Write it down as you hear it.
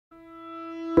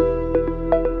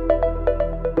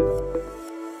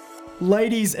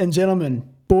Ladies and gentlemen,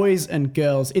 boys and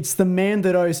girls, it's the man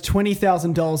that owes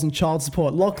 $20,000 in child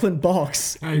support, Lachlan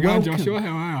Box. How you going, Joshua? How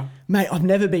are you? Mate, I've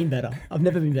never been better.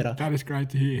 That is great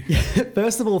to hear.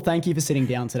 First of all, thank you for sitting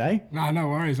down today. No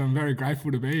worries. I'm very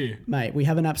grateful to be here. Mate, we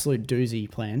have an absolute doozy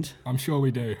planned. I'm sure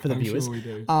we do. For the viewers. Sure we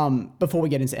do. Before we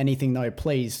get into anything though,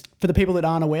 please, for the people that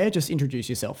aren't aware, just introduce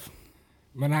yourself.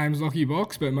 My name's Lachie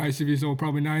Box, but most of you all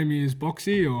probably know me as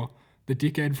Boxy or the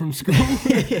dickhead from school.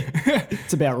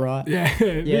 It's about right. Yeah,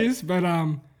 it is. But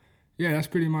yeah, that's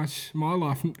pretty much my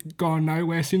life. Gone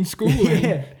nowhere since school.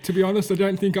 And to be honest, I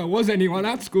don't think I was anyone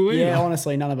at school either. Yeah,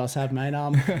 honestly, none of us have, mate.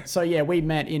 So yeah, we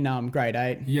met in grade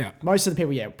 8. Yeah. Most of the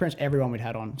people, pretty much everyone we've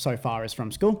had on so far is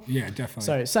from school. Yeah, definitely.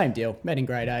 So same deal. Met in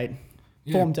grade 8.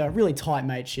 Yeah. Formed a really tight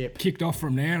mateship. Kicked off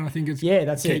from there, and I think it's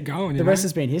that's keep it. going. The rest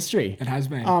has been history. It has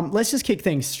been. Let's just kick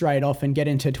things straight off and get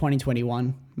into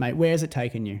 2021, mate. Where's it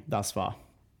taken you thus far?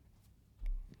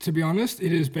 To be honest,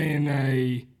 it has been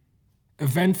a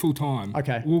eventful time.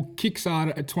 Okay. We'll kickstart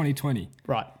it at 2020.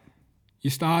 Right. You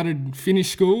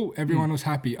finished school, everyone was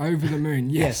happy, over the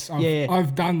moon. Yes,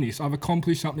 I've done this. I've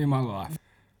accomplished something in my life.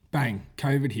 Bang,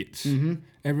 COVID hits. Mm-hmm.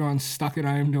 Everyone's stuck at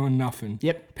home doing nothing.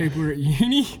 Yep. People are at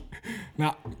uni.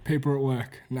 Nah. People are at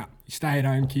work. Nah. Stay at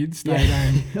home, kids. Stay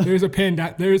at home. There is a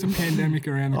pandemic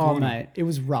around the corner. Oh, mate, it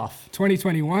was rough.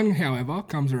 2021, however,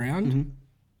 comes around. Mm-hmm.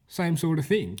 Same sort of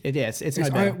thing. It's no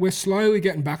better. We're slowly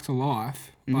getting back to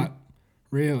life, but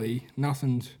really,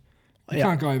 nothing's... We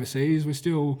can't go overseas. We're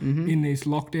still in these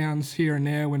lockdowns here and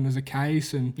there when there's a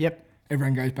case, and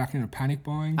everyone goes back into panic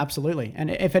buying. Absolutely. And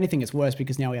if anything, it's worse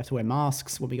because now we have to wear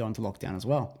masks when we go into lockdown as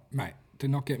well. Mate, do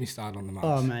not get me started on the masks.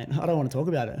 Oh, mate, I don't want to talk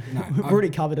about it. No, We've already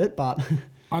covered it, but...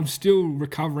 I'm still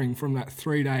recovering from that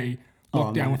 3-day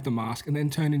lockdown with the mask and then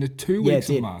turned into 2 weeks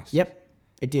of mask. Yep,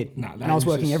 it did. No, and I was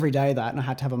working every day and I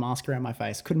had to have a mask around my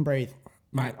face. Couldn't breathe.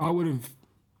 Mate, I would have...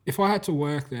 If I had to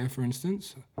work there, for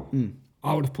instance...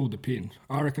 I would have pulled the pin.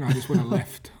 I reckon I just would have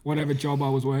left. Whatever job I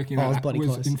was working at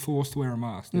was enforced to wear a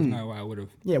mask. There's no way I would have.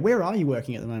 Yeah, where are you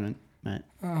working at the moment, mate?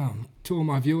 To all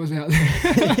my viewers out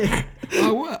there.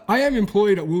 I am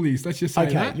employed at Woolies, let's just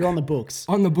say that. Okay, you're on the books.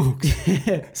 On the books.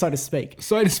 So to speak.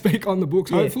 So to speak, on the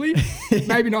books, hopefully.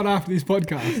 Maybe not after this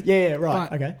podcast. Yeah, right,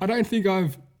 but okay. I don't think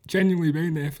I've genuinely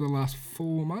been there for the last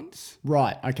 4 months.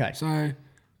 Right, okay. So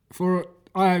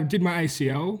I did my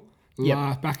ACL.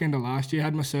 Back end of last year,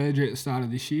 had my surgery at the start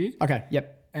of this year. Okay,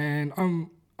 yep. And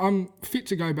I'm fit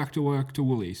to go back to work to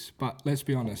Woolies, but let's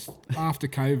be honest, after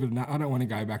COVID, I don't want to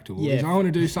go back to Woolies. I want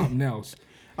to do something else.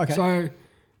 Okay. So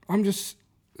I'm just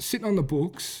sitting on the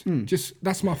books.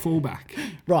 That's my fallback.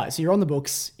 Right. So you're on the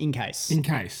books in case. In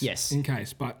case. Yes. In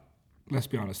case, but let's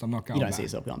be honest, I'm not going back. You don't see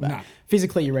yourself going back. No.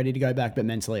 Physically, you're ready to go back, but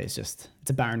mentally, it's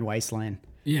a barren wasteland.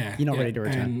 Yeah. You're not ready to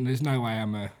return. And there's no way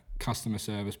I'm a customer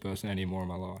service person anymore in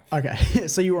my life. Okay.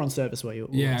 So you were on service, were you?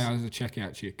 Yeah, I was a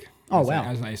checkout chick. Oh, wow.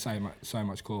 As they so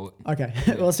much call it. Okay.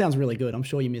 Well, it sounds really good. I'm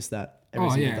sure you miss that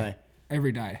every single day.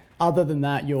 Every day. Other than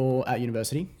that, you're at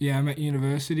university? Yeah, I'm at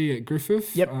university at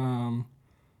Griffith. Yep.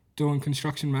 Doing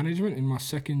construction management in my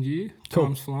second year. Cool.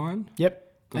 Time's flying.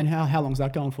 Yep. And how long's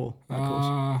that going for, that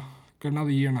course? Got another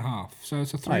year and a half. So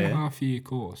it's a 3.5 year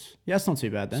course. Yeah, that's not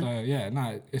too bad then. So yeah,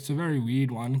 no, it's a very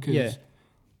weird one because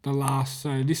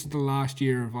this is the last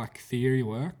year of like theory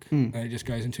work, and it just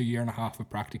goes into a year and a half of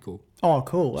practical. Oh,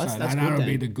 cool. That's good. That'll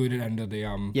be the good end of the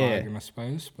bargain, I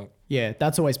suppose. But yeah,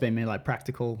 that's always been me. Like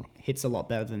practical hits a lot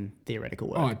better than theoretical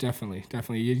work. Oh, definitely.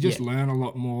 You just learn a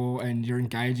lot more, and you're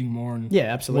engaging more in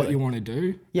absolutely. what you want to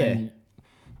do. Yeah. And,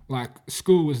 like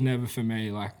school was never for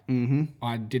me. Like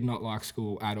I did not like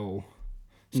school at all.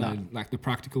 So like the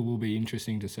practical will be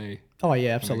interesting to see. Oh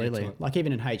yeah, absolutely. Like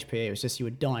even in HP, it was just you were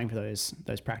dying for those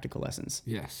practical lessons.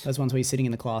 Yes. Those ones where you're sitting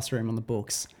in the classroom on the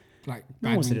books. Like no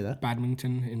one wants to do that.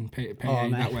 Badminton in PE,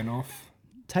 that went off.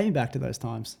 Take me back to those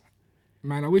times.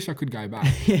 Man, I wish I could go back.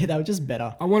 Yeah, they were just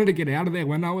better. I wanted to get out of there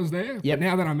when I was there, but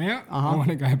now that I'm out, I want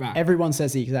to go back. Everyone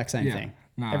says the exact same thing.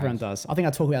 No, everyone does. I think I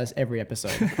talk about this every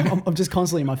episode. I'm just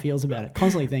constantly in my feels about it,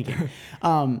 constantly thinking.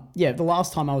 The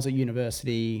last time I was at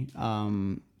university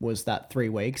was that 3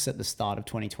 weeks at the start of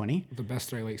 2020. The best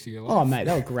 3 weeks of your life. Oh, mate,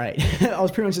 they were great. I was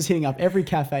pretty much just hitting up every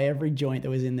cafe, every joint that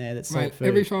was in there that sold food.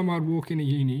 Every time I'd walk into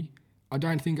uni, I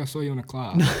don't think I saw you in a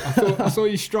class. I saw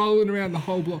you strolling around the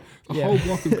whole block, whole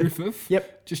block of Griffith.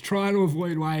 Yep. Just trying to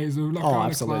avoid ways of not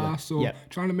going to class or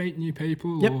trying to meet new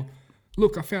people or...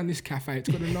 Look, I found this cafe. It's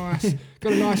got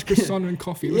a nice croissant and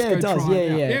coffee. Let's go try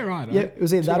it out. Yeah, right. Yeah, it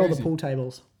was either that or the pool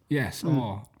tables. Yes.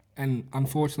 And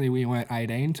unfortunately, we weren't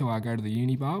 18 till I go to the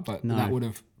uni bar, but that would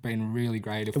have been really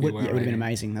great if we were. Yeah, it would have been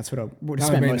amazing. That's what I would have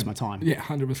spent most of my time. Yeah,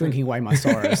 100%. Drinking away my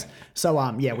sorrows. So,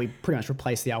 we pretty much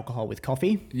replaced the alcohol with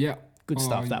coffee. Yeah. Good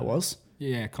stuff that was.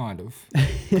 Yeah, kind of.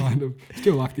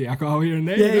 Still like the alcohol here and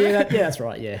there. Yeah, that's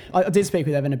right, yeah. I did speak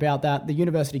with Evan about that. The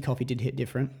university coffee did hit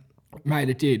different. Mate,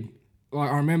 it did. Like,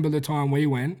 I remember the time we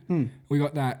went, we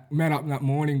got met up that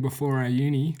morning before our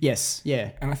uni. Yes,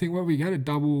 yeah. And I think, what we get, a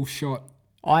double shot.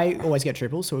 I always get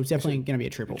triple, so it was definitely going to be a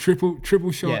triple.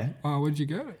 Triple shot. Yeah. What did you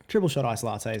get? Triple shot iced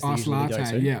latte is the Iced usually latte,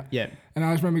 go-to. yeah. And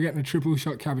I just remember getting a triple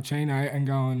shot cappuccino and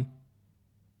going,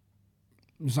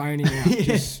 zoning out.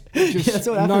 Just that's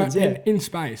what happens, in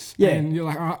space. Yeah. And you're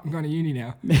like, all right, I'm going to uni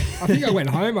now. I think I went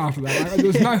home after that. Like, there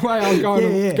was no way I was going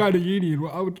to go to uni,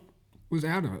 and was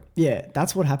out of it. Yeah,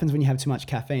 that's what happens when you have too much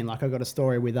caffeine. Like, I got a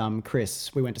story with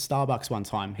Chris. We went to Starbucks one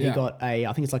time. He got I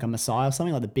think it's like a Messiah or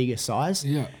something, like the biggest size.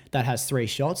 Yeah. That has 3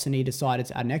 shots, and he decided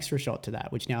to add an extra shot to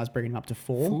that, which now is bringing him up to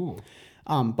 4.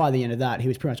 By the end of that, he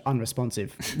was pretty much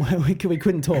unresponsive. we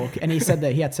couldn't talk. And he said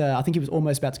that he had to, I think he was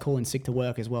almost about to call in sick to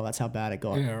work as well. That's how bad it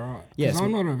got. Yeah, right. Yeah, Because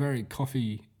I'm not a very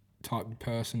coffee type of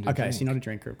person to drink. So you're not a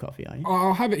drinker of coffee, are you?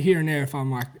 I'll have it here and there if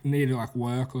I'm like need to like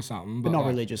work or something. But not like,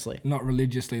 religiously. Not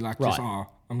religiously, like just, Right.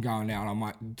 I'm going out, I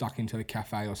might duck into the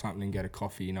cafe or something and get a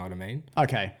coffee, you know what I mean?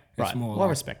 Okay, right. It's more Well, I like-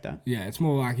 respect that. Yeah, it's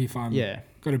more like if I'm Yeah.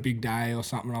 got a big day or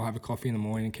something, I'll have a coffee in the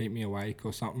morning and keep me awake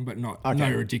or something, but no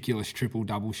ridiculous triple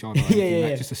double shot or anything.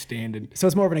 That's just a standard. So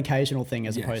it's more of an occasional thing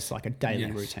as opposed to like a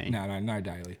daily routine. No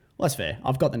daily. Well, that's fair.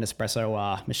 I've got the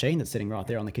Nespresso machine that's sitting right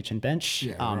there on the kitchen bench.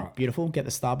 Yeah, right. Beautiful. Get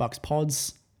the Starbucks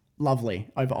pods. Lovely.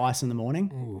 Over ice in the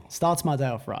morning. Ooh. Starts my day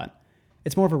off right.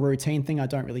 It's more of a routine thing. I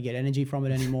don't really get energy from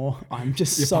it anymore. I'm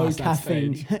just You're so past that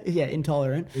caffeine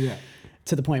intolerant. Yeah.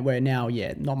 To the point where now,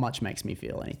 not much makes me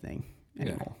feel anything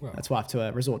anymore. well. That's why I have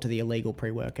to resort to the illegal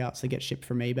pre-workouts that get shipped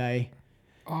from eBay.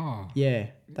 Oh. Yeah.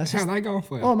 That's How are they going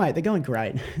for you? Oh, mate, they're going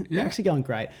great. Yeah. They're actually going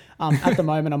great. At the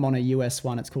moment, I'm on a US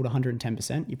one. It's called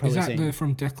 110%. You probably Is that seen.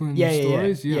 from Declan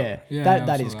Stories? Yeah.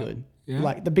 That is good. Yeah.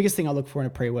 Like the biggest thing I look for in a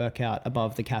pre-workout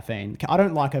above the caffeine. I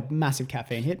don't like a massive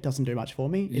caffeine hit. Doesn't do much for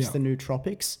me. It's the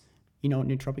nootropics. You know what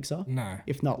nootropics are? No.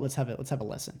 If not, let's have a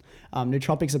lesson.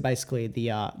 Nootropics are basically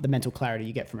the mental clarity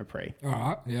you get from a pre. All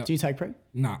right. Yeah. Do you take pre?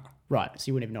 No. Right. So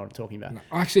you wouldn't even know what I'm talking about. No.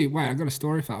 Actually, wait. I got a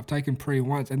story for that. I've taken pre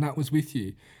once, and that was with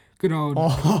you. Good old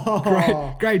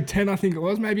grade 10, I think it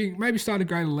was. Maybe started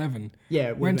grade 11.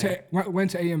 Yeah. Went to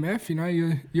EMF. You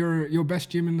know, your best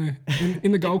gym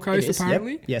in the Gold Coast It is,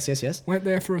 apparently. Yep. Yes. Went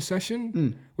there for a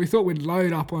session. We thought we'd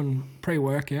load up on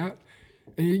pre-workout.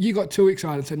 And you got too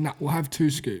excited and said, nah, we'll have 2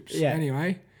 scoops. Yeah.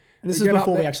 Anyway. And this is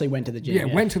before we actually went to the gym.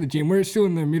 Yeah, went to the gym. We're still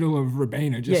in the middle of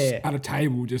Rabina, just at a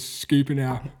table, just scooping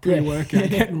our pre-workout,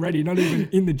 getting ready, not even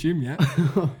in the gym yet.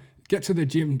 Get to the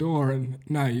gym door and,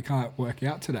 no, you can't work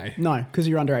out today. No, because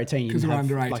you're under 18. Because we're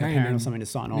under 18. Like a parent or something to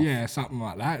sign off. Yeah, something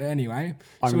like that. Anyway,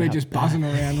 I so we're remember just buzzing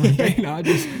around Rabina,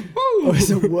 just, woo! It was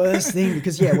the worst thing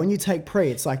because, when you take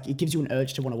pre, it's like it gives you an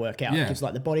urge to want to work out. Yeah. It gives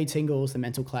like the body tingles, the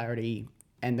mental clarity,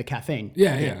 and the caffeine.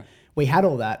 Yeah. We had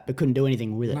all that, but couldn't do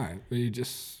anything with it. No, we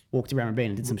just... Walked around Rabina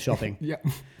and did some shopping. Yeah.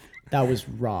 That was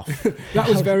rough. That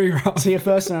was very rough. So your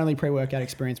first and only pre-workout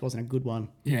experience wasn't a good one.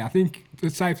 Yeah, I think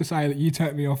it's safe to say that you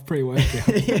turned me off pre-workout.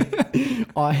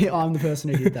 I'm the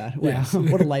person who did that. Wow, Yes.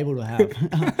 what a label to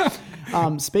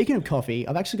have. Speaking of coffee,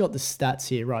 I've actually got the stats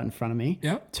here right in front of me.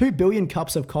 Yeah. 2 billion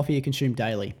cups of coffee are consumed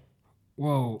daily.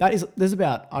 Whoa. There's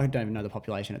about, I don't even know the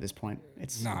population at this point.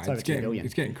 It's over 2 billion.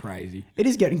 It's getting crazy. It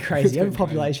is getting crazy. getting Our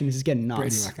population is getting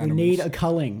nuts. like We animals. need a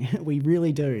culling. We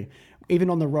really do. Even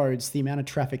on the roads, the amount of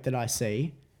traffic that I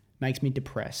see makes me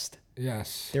depressed.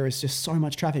 Yes. There is just so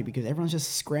much traffic because everyone's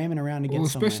just scramming around to get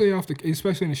somewhere.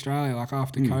 especially in Australia, like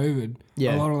after COVID,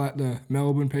 Yeah. a lot of like the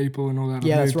Melbourne people and all that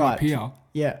Yeah, have that's moved right. up here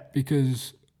Yeah.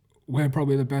 because we're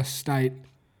probably the best state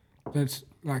that's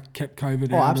like kept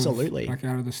COVID out absolutely. out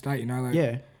of the state. You know, like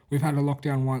Yeah. we've had a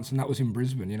lockdown once, and that was in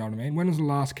Brisbane. You know what I mean? When was the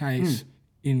last case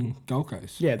in Gold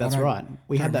Coast? Yeah, that's right.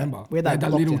 We had that. Remember. We had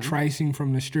that little lockdown. tracing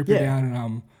from the stripper Yeah. down in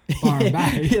Byron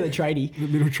Bay. Yeah, the tradie. The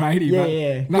little tradie.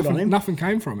 Yeah. but Good on him. Nothing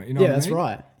came from it. You know Yeah, what I that's mean?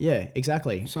 right. Yeah,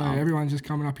 exactly. So everyone's just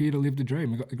coming up here to live the dream.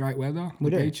 We've got the great weather, We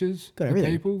the do. beaches, Got the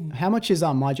everything. people. How much is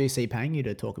my GC paying you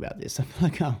to talk about this? I'm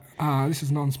like, This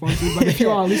is non-sponsored, but if you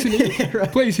are listening,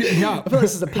 please hit me up. I feel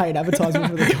this is a paid advertisement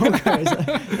for the Gold Coast.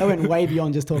 That went way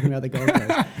beyond just talking about the Gold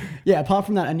Coast. Yeah, apart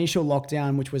from that initial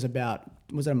lockdown, which was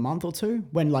was it a month or 2?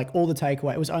 When like all the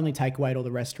takeaway, it was only takeaway at all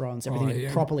the restaurants, everything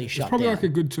had properly shut down. It's probably like a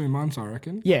good 2 months, I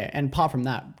reckon. Yeah, and apart from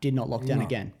that, did not lock down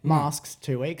again. Masks,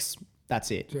 2 weeks,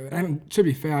 that's it. And to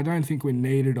be fair, I don't think we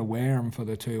needed to wear them for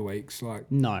the 2 weeks.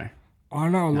 Like, No. I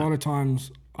know a lot of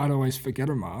times I'd always forget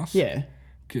a mask. Yeah.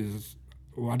 Because,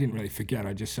 I didn't really forget.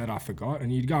 I just said I forgot.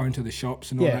 And you'd go into the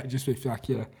shops and all that just with like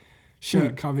your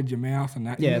shirt covered your mouth and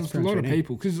that. Yeah, and it's there's a lot of pretty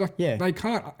people. Because like they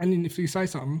can't. And then if you say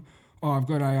something, oh, I've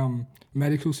got a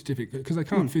medical certificate, because they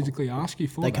can't physically ask you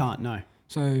for They that. can't, no.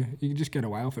 So you can just get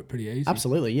away with it pretty easy.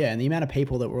 Absolutely, yeah. And the amount of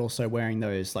people that were also wearing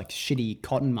those like shitty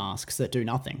cotton masks that do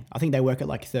nothing. I think they work at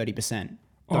like 30%.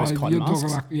 Those cotton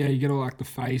masks. Like, you get all like the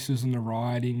faces and the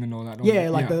writing and all that.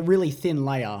 The really thin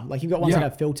layer. Like you've got ones that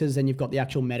have filters, and you've got the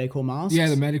actual medical masks. Yeah,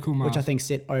 the medical masks. Which I think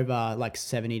sit over like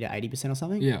 70 to 80% or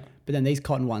something. Yeah. But then these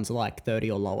cotton ones are like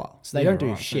 30 or lower. So they don't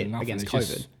do shit against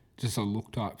COVID. Just a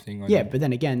look type thing. Yeah, but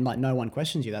then again, like no one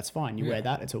questions you. That's fine. You wear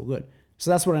that, it's all good. So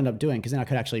that's what I ended up doing, because then I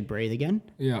could actually breathe again.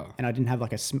 Yeah. And I didn't have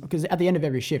like because at the end of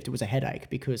every shift, it was a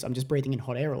headache because I'm just breathing in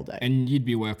hot air all day. And you'd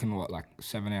be working like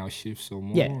 7-hour shifts or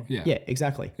more. Yeah,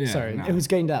 exactly. Yeah, so it was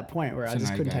getting to that point where I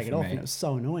just couldn't take it off, and it was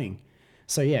so annoying.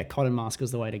 So yeah, cotton mask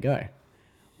was the way to go.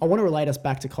 I want to relate us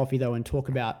back to coffee though and talk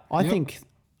about, I think,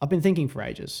 I've been thinking for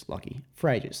ages, Lachie,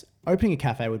 opening a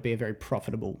cafe would be a very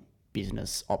profitable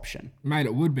business option. Mate,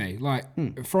 it would be. Like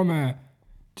from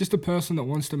just a person that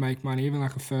wants to make money, even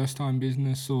like a first time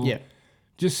business, or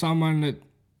just someone that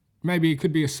maybe it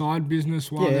could be a side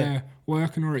business while they're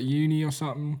working or at uni or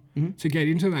something, to get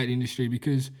into that industry,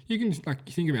 because you can, like,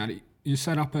 you think about it, you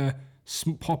set up a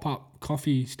pop-up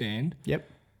coffee stand,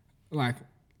 like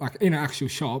in an actual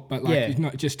shop, but like it's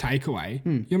not just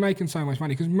takeaway. You're making so much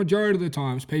money, because majority of the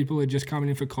times people are just coming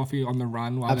in for coffee on the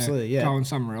run while they're going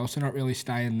somewhere else. They're not really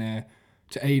staying there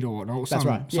to eat or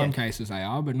whatnot. Some cases they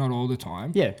are, but not all the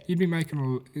time. Yeah. You'd be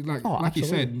making, like you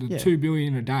said, the $2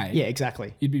 billion a day. Yeah,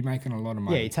 exactly. You'd be making a lot of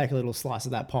money. Yeah, you take a little slice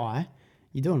of that pie,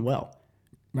 you're doing well.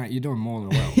 Mate, you're doing more than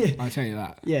well. I'll tell you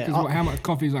that. Yeah. Because how much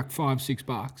coffee's like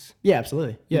 $5-6? Yeah,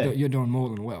 absolutely. Yeah. You're doing more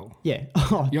than well. Yeah.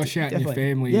 You're shouting your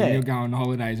family and you're going on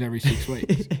holidays every 6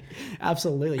 weeks.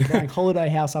 Absolutely. You're going holiday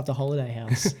house after holiday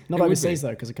house. Not overseas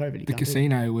though, because of COVID. The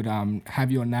casino would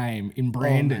have your name in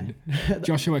branded.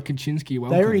 Joshua Kaczynski,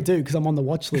 welcome. They already do, because I'm on the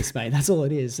watch list, mate. That's all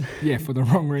it is. Yeah, for the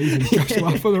wrong reasons,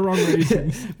 Joshua. For the wrong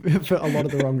reasons. For a lot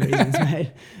of the wrong reasons,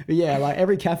 mate. But yeah, like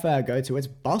every cafe I go to, it's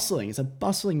bustling. It's a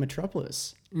bustling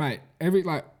metropolis. Mate,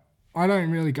 I don't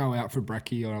really go out for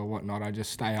brekkie or whatnot. I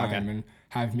just stay home and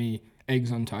have me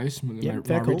eggs on toast, my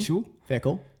ritual. Fair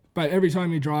call. But every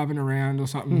time you're driving around or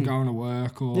something, going to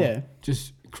work or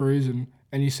just cruising,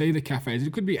 and you see the cafes,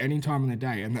 it could be any time of the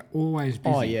day, and they're always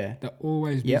busy. Oh, yeah. They're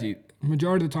always busy.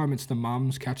 Majority of the time, it's the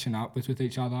mums catching up with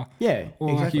each other. Yeah,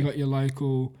 or like you got your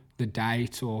local, the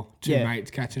date, or two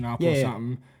mates catching up or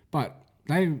something. But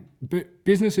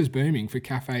business is booming for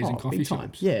cafes and coffee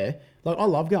shops. Yeah. Like I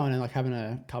love going and like having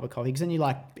a cup of coffee, because then you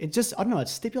like, it just, I don't know, it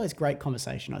stimulates great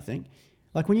conversation, I think.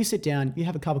 Like when you sit down, you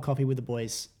have a cup of coffee with the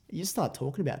boys, you just start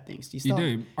talking about things. You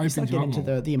do. You start getting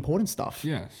into the important stuff.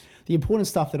 Yes. The important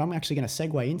stuff that I'm actually going to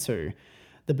segue into.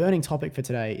 The burning topic for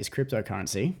today is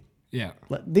cryptocurrency. Yeah.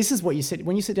 This is what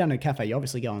when you sit down at a cafe, you're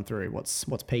obviously going through what's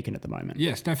peaking at the moment.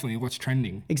 Yes, definitely. What's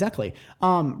trending. Exactly.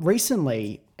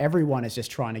 Recently, everyone is just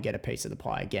trying to get a piece of the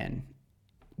pie again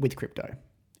with crypto.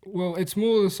 Well, it's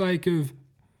more the sake of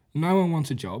no one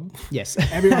wants a job. Yes.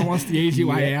 Everyone wants the easy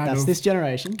way out. That's this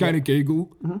generation. Go to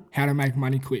Google, how to make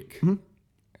money quick.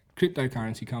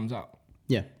 Cryptocurrency comes up.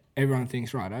 Yeah. Everyone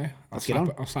thinks, righto, I'll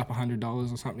slap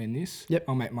 $100 or something in this. Yep.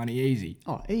 I'll make money easy.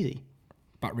 Oh, easy.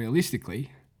 But realistically,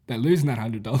 they're losing that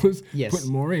 $100,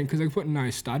 putting more in, because they're putting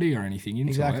no study or anything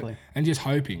into it, and just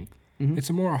hoping. It's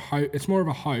more of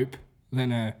a hope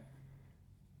than an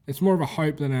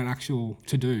actual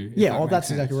to do. Yeah, well, that's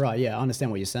exactly right. Yeah, I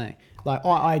understand what you're saying. Like,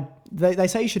 they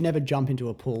say you should never jump into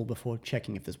a pool before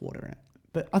checking if there's water in it.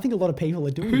 But I think a lot of people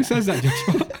are doing that. Who says that,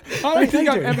 Joshua? I don't think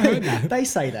I've ever heard that. They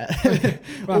say that.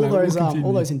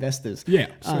 all those investors. Yeah,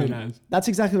 so does. That's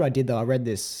exactly what I did, though. I read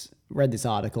this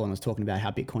article and was talking about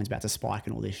how Bitcoin's about to spike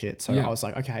and all this shit. So I was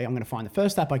like, okay, I'm going to find the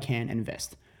first app I can and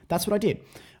invest. That's what I did.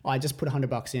 I just put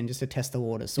 $100 in just to test the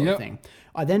waters sort of thing.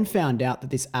 I then found out that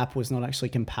this app was not actually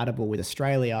compatible with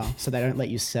Australia, so they don't let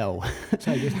you sell.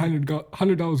 So just $100 gone.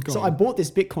 So I bought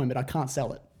this Bitcoin, but I can't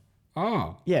sell it.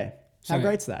 Oh. Yeah. How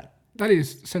great's that? That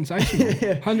is sensational.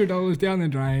 $100 down the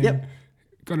drain. Yep.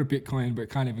 Got a Bitcoin, but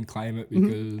can't even claim it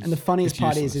because. And the funniest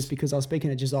part is because I was speaking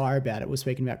to Josiah about it. We're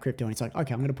speaking about crypto, and he's like,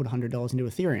 "Okay, I'm going to put $100 into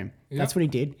Ethereum." Yep. That's what he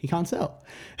did. He can't sell,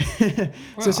 so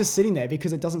it's just sitting there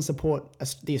because it doesn't support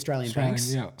the Australian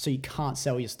banks. Yeah. So you can't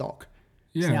sell your stock.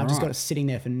 Yeah, so now I've just got it sitting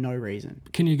there for no reason.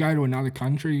 Can you go to another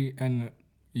country and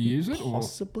use it?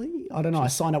 Possibly. I don't know. I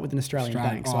signed up with an Australian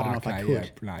bank, so I don't know if I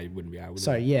could. Yeah. No, you wouldn't be able to.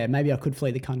 So yeah, maybe I could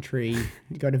flee the country,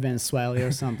 go to Venezuela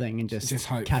or something, and just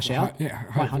hope, cash out. Yeah,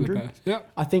 my $100.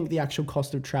 Yep. I think the actual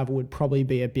cost of travel would probably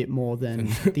be a bit more than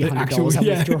the $100 I'm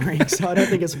withdrawing. So I don't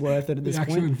think it's worth it at this point.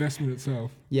 The actual investment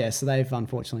itself. Yeah. So they've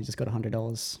unfortunately just got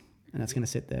 $100 and that's going to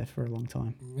sit there for a long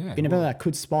time. Yeah, you never know, that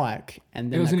could spike,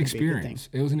 and then it was that an could be a good thing. experience.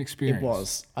 It was an experience. It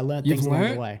was. I learned things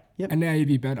along the way. Yep. And now you'd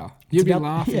be better. You'll be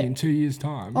laughing in 2 years'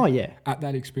 time. Oh yeah. At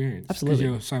that experience. Absolutely.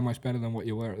 Because you're so much better than what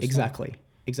you were at the Exactly. start.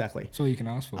 Exactly. That's all you can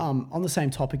ask for. On the same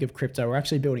topic of crypto, we're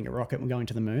actually building a rocket. We're going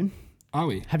to the moon. Are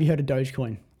we? Have you heard of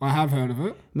Dogecoin? I have heard of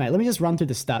it. Mate, let me just run through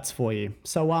the stats for you.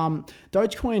 So,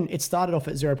 Dogecoin, it started off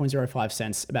at 0.05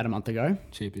 cents about a month ago.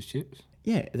 Cheap as chips.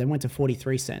 Yeah, then went to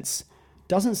 43 cents.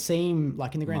 Doesn't seem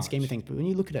like in the grand scheme of things, but when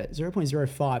you look at it,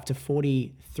 0.05 to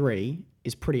 43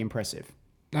 is pretty impressive.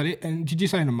 And did you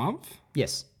say in a month?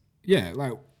 Yes. Yeah,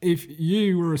 like if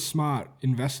you were a smart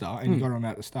investor and you got on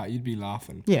at the start, you'd be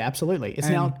laughing. Yeah, absolutely. It's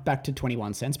now back to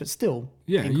 21 cents, but still.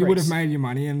 Yeah, you would have made your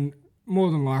money, and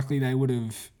more than likely they would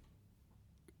have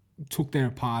took their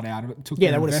part out of it, took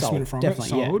their investment from it,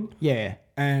 sold,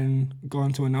 and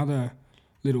gone to another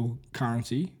little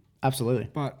currency. Absolutely.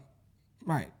 But,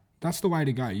 mate, that's the way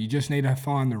to go. You just need to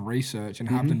find the research and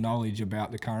have the knowledge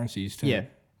about the currencies to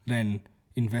then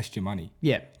invest your money.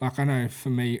 Yeah. Like I know for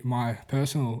me, my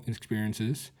personal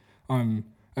experiences, I'm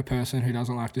a person who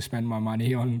doesn't like to spend my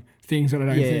money on things that I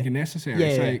don't think are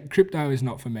necessary. So crypto is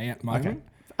not for me at the moment. Okay.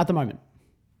 At the moment.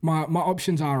 My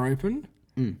options are open,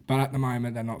 but at the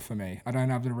moment they're not for me. I don't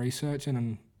have the research,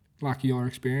 and like your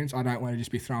experience, I don't want to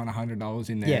just be throwing $100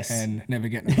 in there and never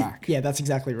getting it back. Yeah, that's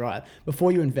exactly right.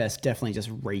 Before you invest, definitely just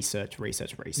research.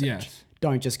 Yes.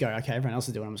 Don't just go, okay, everyone else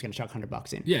is doing it, I'm just going to chuck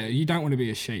 $100 in. Yeah, you don't want to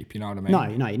be a sheep, you know what I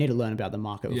mean? No, you need to learn about the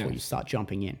market before you start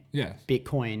jumping in. Yeah.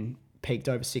 Bitcoin peaked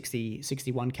over 61K,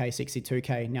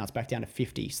 62K, now it's back down to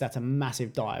 50. So that's a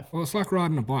massive dive. Well, it's like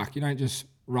riding a bike. You don't just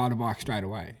ride a bike straight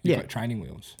away. You've got training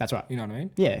wheels. That's right. You know what I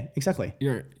mean? Yeah, exactly.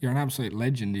 You're an absolute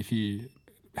legend if you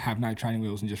have no training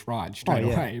wheels and just ride straight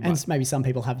away. But and maybe some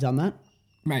people have done that.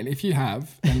 Mate, if you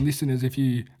have, and listeners, if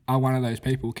you are one of those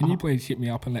people, can you please hit me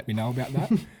up and let me know about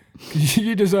that? Because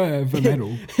you deserve a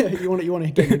medal. you want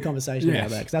to get in a conversation about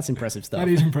that, because that's impressive stuff. That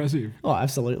is impressive. Oh,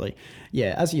 absolutely.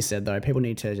 Yeah, as you said though, people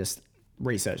need to just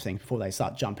research things before they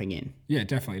start jumping in. Yeah,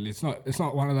 definitely. It's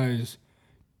not one of those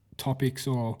topics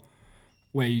or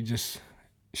where you just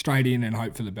straight in and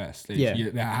hope for the best.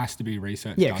 There has to be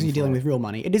research. Yeah, because you're dealing with real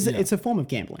money. It is. It's a form of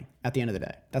gambling. At the end of the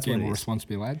day, that's what it is. More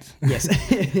responsibly, lads. Yes,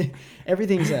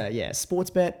 everything's sports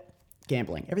bet,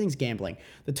 gambling. Everything's gambling.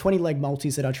 The 20-leg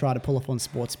multis that I try to pull off on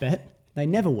sports bet, they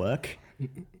never work.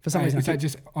 For some reason, is that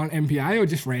just on NBA or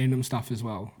just random stuff as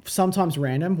well? Sometimes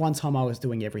random. One time I was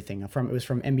doing everything. It was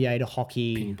from NBA to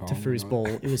hockey to foosball.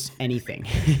 It was anything.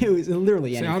 It was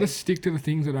literally anything. So I'll just stick to the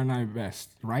things that I know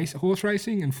best: horse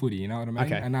racing and footy. You know what I mean?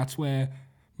 Okay. And that's where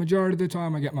majority of the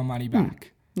time I get my money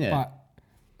back. Yeah. But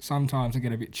sometimes I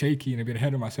get a bit cheeky and a bit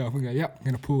ahead of myself and go, "Yep, I'm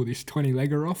going to pull this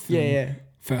 20-legger off." Yeah.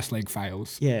 First leg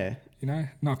fails. Yeah. You know,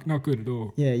 not good at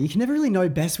all. Yeah, you can never really know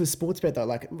best with sports bet though.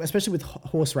 Like, especially with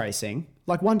horse racing.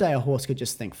 Like, one day a horse could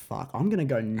just think, "Fuck, I'm gonna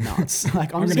go nuts.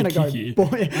 Like, I'm just gonna go.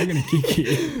 Boy, I'm gonna kick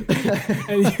you."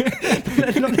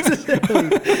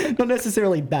 not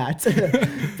necessarily that,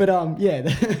 but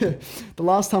the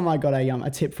last time I got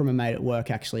a tip from a mate at work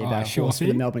actually about a horse for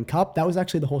the Melbourne Cup. That was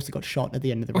actually the horse that got shot at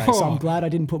the end of the race. So I'm glad I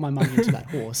didn't put my money into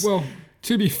that horse. Well,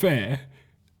 to be fair,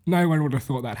 no one would have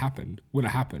thought that would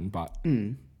have happened, but.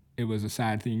 It was a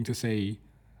sad thing to see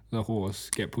the horse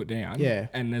get put down. Yeah.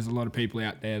 And there's a lot of people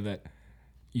out there that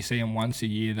you see them once a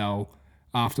year,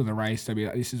 after the race, they'll be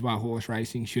like, this is why horse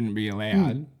racing shouldn't be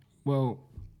allowed. Well,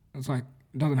 it's like,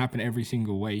 it doesn't happen every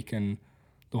single week, and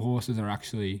the horses are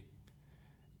actually,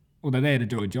 they're there to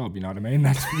do a job, you know what I mean?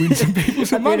 That's win some people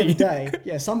some money. At the end of the day,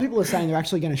 yeah, some people are saying they're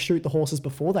actually going to shoot the horses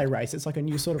before they race. It's like a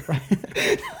new sort of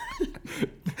race.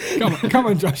 Come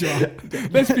on, Joshua.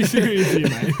 Let's be serious here,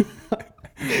 mate.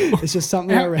 It's just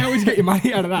something how would you get your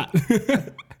money out of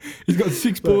that? He's got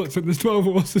 6 bullets and there's 12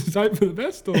 horses. Hope for the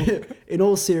best. Or? In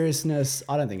all seriousness,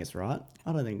 I don't think it's right.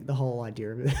 I don't think the whole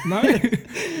idea of it. No?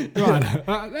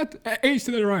 Right. Each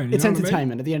to their own. It's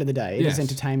entertainment at the end of the day. It is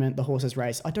entertainment. The horses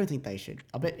race. I don't think they should.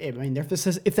 I mean,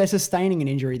 if they're sustaining an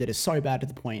injury that is so bad to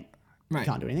the point, you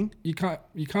can't do anything. You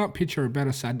can't picture a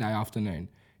better Saturday afternoon.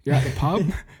 You're at the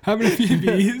pub, having a few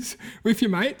beers with your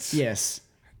mates. Yes.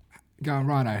 Going,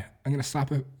 righto, I'm going to slap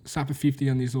a 50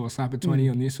 on this horse, slap a 20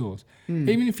 on this horse.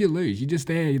 Even if you lose, you're just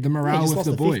there, the morale with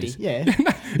the boys. 50. Yeah.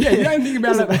 You don't think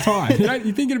about it at the time.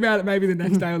 You're thinking about it maybe the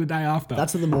next day or the day after.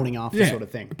 That's the morning after sort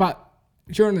of thing. But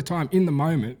during the time, in the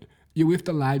moment, you're with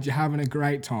the lads, you're having a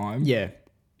great time. Yeah.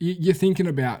 You're thinking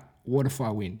about, what if I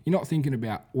win? You're not thinking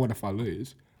about, what if I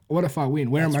lose? What if I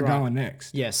win? Where am I going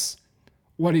next? Yes.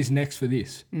 What is next for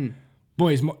this?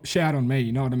 boys, shout on me,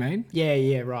 you know what I mean?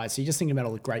 Yeah, right. So you're just thinking about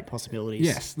all the great possibilities.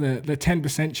 Yes, the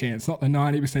 10% chance, not the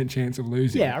 90% chance of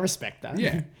losing. Yeah, I respect that.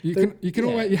 Yeah, you can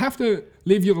always, you have to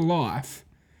live your life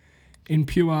in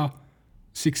pure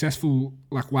successful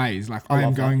ways. Like I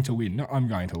am going to win, not I'm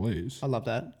going to lose. I love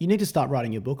that. You need to start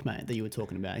writing your book, mate, that you were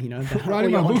talking about. You know, about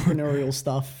writing all my your book. entrepreneurial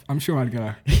stuff. I'm sure I'd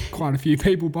get quite a few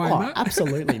people buying that.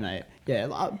 Absolutely, mate.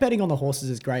 Yeah, betting on the horses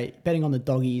is great. Betting on the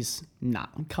doggies, nah,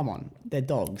 come on, they're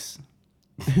dogs.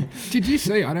 Did you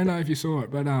see? I don't know if you saw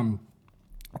it, but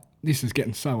this is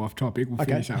getting so off topic. We'll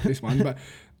finish up this one, but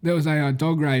there was a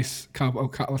dog race couple.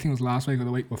 I think it was last week or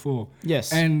the week before.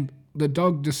 Yes, and the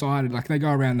dog decided they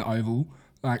go around the oval.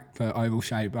 Like the oval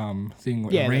shape thing,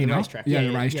 arena. The racetrack. Yeah,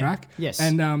 the racetrack. Yeah. Yes.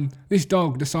 And this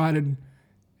dog decided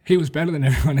he was better than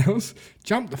everyone else,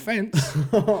 jumped the fence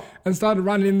and started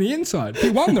running in the inside. He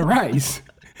won the race.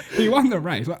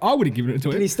 I would have given it to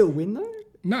him. Did he still win though?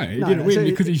 No, he didn't win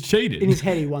because he's cheated. In his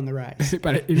head, he won the race.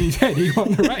 But in his head, he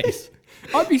won the race.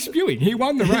 I'd be spewing. He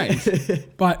won the race.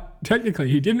 But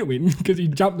technically, he didn't win because he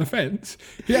jumped the fence.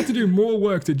 He had to do more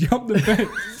work to jump the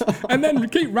fence and then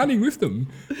keep running with them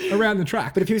around the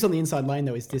track. But if he was on the inside lane,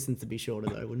 though, his distance would be shorter,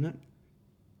 though, wouldn't it?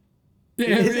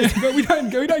 Yeah, but we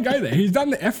don't go there. He's done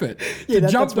the effort to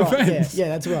jump the fence. Yeah,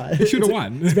 that's right. He should have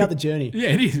won. It's about the journey. Yeah,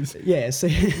 it is. Yeah, so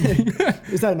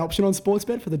is that an option on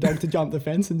Sportsbet for the dog to jump the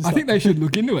fence? And I think they should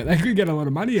look into it. They could get a lot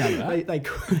of money out of that. They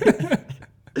could.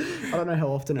 I don't know how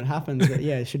often it happens, but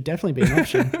yeah, it should definitely be an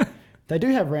option. They do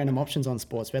have random options on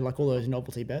Sportsbet, like all those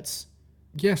novelty bets.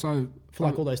 Yes, for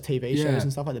all those TV shows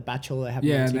and stuff like The Bachelor, they have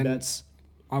novelty bets.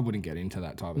 I wouldn't get into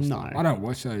that type of stuff. I don't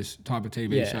watch those type of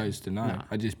TV shows to know. No.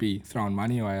 I'd just be throwing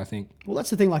money away, I think. Well, that's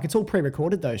the thing. It's all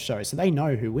pre-recorded, those shows, so they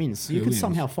know who wins. So you could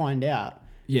somehow find out.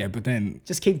 Yeah, but then...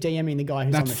 Just keep DMing the guy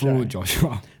who's on the show. That's fraud,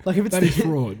 Joshua. That is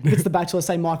fraud. If it's The Bachelor,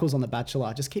 say Michael's on The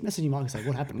Bachelor. Just keep messaging Michael, say,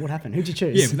 what happened? What happened? Who'd you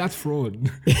choose? Yeah, but that's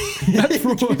fraud. That's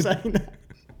fraud. Keep saying that.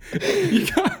 You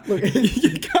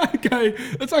can't go...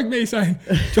 It's like me saying,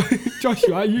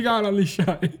 Joshua, you going on this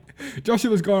show.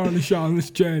 Joshua's gone on the show on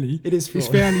this journey. It is fraud.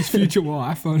 He's found his future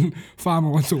wife on Farmer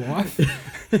Wants a Wife.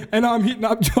 And I'm hitting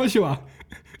up Joshua.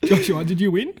 Joshua, did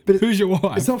you win? But who's your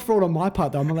wife? It's not fraud on my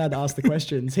part, though. I'm allowed to ask the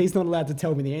questions. He's not allowed to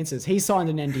tell me the answers. He signed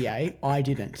an NDA. I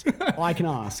didn't. I can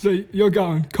ask. So you're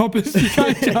going, coppers, you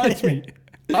can't charge me.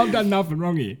 I've done nothing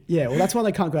wrong here. Yeah, well, that's why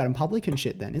they can't go out in public and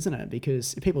shit then, isn't it?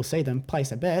 Because if people see them,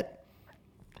 place a bet.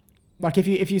 Like if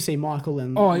you see Michael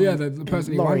and the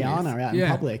person Loriana out in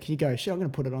public, you go, shit, I'm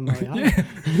going to put it on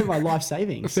Loriana. My life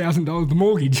savings. $1,000 the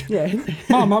mortgage. Yeah.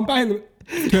 Mum, I'm paying them.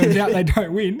 Turns out they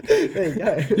don't win. There you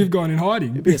go. You've gone in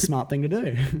hiding. It'd be a smart thing to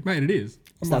do. Mate, it is.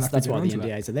 So that's why the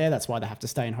NDAs are there. That's why they have to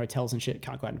stay in hotels and shit.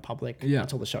 Can't go out in public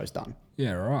until the show's done.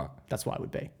 Yeah, right. That's why it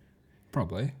would be.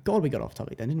 Probably. God, we got off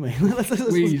topic then, didn't we?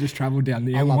 We just travelled down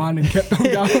the M1 and kept on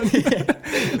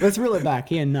going. Let's reel it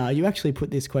back in. You actually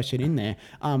put this question in there.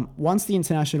 Once the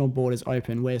international borders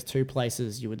open, where's 2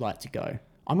 places you would like to go?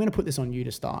 I'm going to put this on you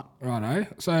to start. Righto.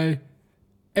 So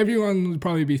everyone would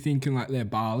probably be thinking their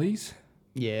Barleys.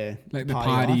 Yeah. Like the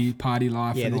party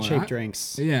life. Yeah, and the all cheap that.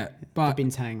 drinks. Yeah. But the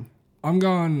bintang. I'm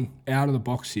going out of the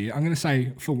box here. I'm going to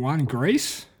say, for one,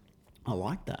 Greece. I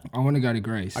like that. I want to go to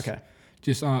Greece. Okay.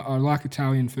 Just I like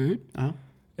Italian food,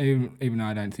 even though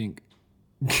I don't think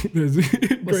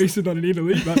Greece is not in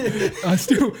Italy, but I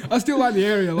still like the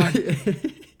area.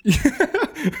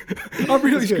 I've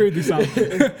really screwed this up.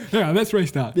 Yeah, let's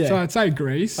restart. Yeah. So I'd say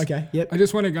Greece. Okay. Yep. I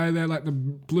just want to go there, the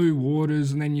blue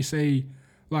waters, and then you see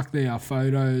the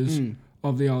photos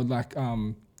of the old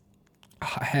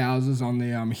houses on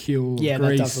the hill. Yeah,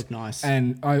 Greece, that does look nice.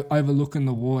 And overlooking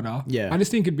the water. Yeah. I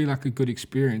just think it'd be a good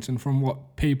experience. And from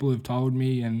what people have told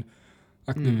me and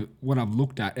what I've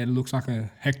looked at, it looks like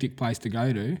a hectic place to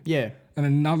go to. Yeah. And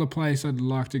another place I'd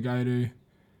like to go to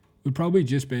would probably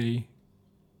just be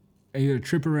either a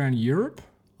trip around Europe.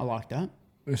 I like that.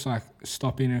 Just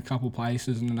stop in a couple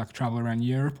places and then travel around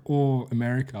Europe or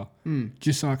America.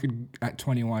 Just so I could, at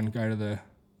 21, go to the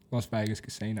Las Vegas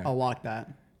casino. I like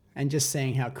that. And just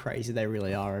seeing how crazy they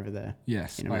really are over there.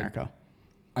 Yes. In America.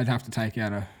 I'd have to take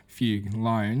out a few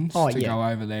loans to go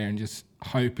over there and just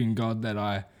hope in God that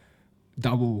I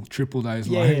double, triple those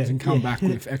loans and come back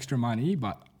with extra money.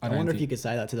 But I wonder if you could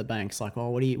say that to the banks.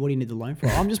 what do you need the loan for?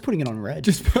 I'm just putting it on red.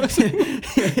 Just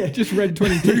just red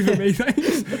 22 for me,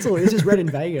 thanks. That's all. It's just red in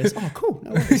Vegas. Oh, cool.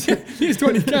 No worries. Here's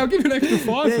 20K. I'll give you an extra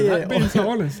 5 for that, being so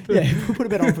honest. Yeah, put a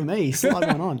bet on for me. Slide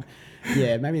one on.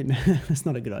 Yeah, maybe that's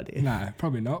not a good idea. No,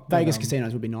 probably not. Vegas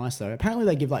casinos would be nice though. Apparently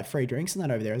they give free drinks and that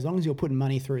over there. As long as you're putting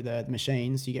money through the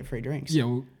machines, you get free drinks. Yeah,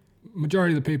 well,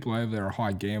 majority of the people over there are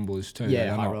high gamblers too.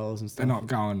 Yeah, high rollers and stuff. They're not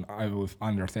going over with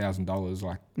under $1,000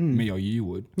 like me or you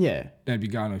would. Yeah. They'd be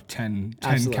going with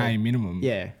 10K minimum.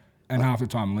 Yeah. And half the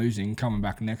time losing, coming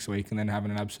back next week and then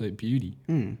having an absolute beauty.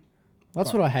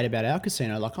 That's what I hate about our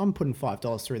casino. Like, I'm putting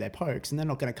 $5 through their pokes and they're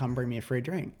not going to come bring me a free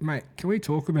drink. Mate, can we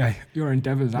talk about your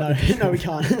endeavours? No, we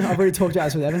can't. I've already talked about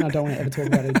this with Evan. I don't want to ever talk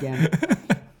about it again.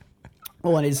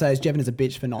 All I need to say is Jevon is a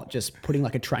bitch for not just putting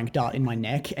like a trank dart in my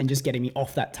neck and just getting me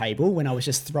off that table when I was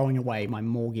just throwing away my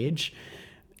mortgage.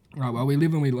 Right, well, we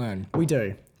live and we learn. We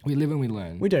do. We live and we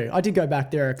learn. We do. I did go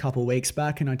back there a couple of weeks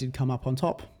back and I did come up on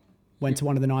top. Went to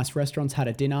one of the nice restaurants, had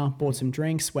a dinner, bought some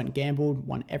drinks, went gambled,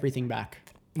 won everything back.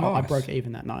 Nice. I broke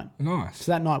even that night. Nice.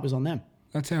 So that night was on them.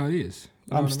 That's how it is.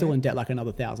 I'm still in debt like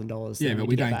another $1,000. Yeah, but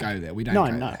we don't go there. We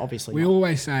don't. No, obviously we not.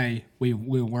 always say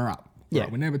we're up. Yeah.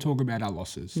 Right? We never talk about our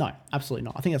losses. No, absolutely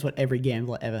not. I think that's what every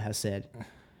gambler ever has said.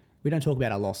 We don't talk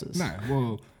about our losses. No,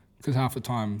 well, because half the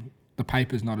time the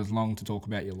paper's not as long to talk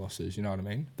about your losses. You know what I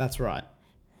mean? That's right.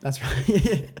 That's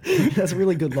right. That's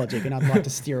really good logic, and I'd like to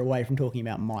steer away from talking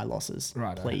about my losses,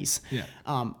 right? Please. Yeah.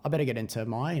 I better get into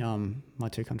my my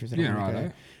two countries that I want to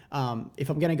go. If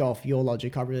I'm going to go off your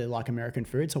logic, I really like American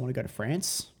food, so I want to go to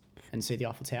France and see the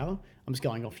Eiffel Tower. I'm just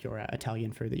going off your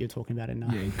Italian food that you're talking about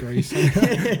in. Greece.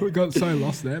 We got so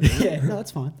lost there. Man. Yeah, no,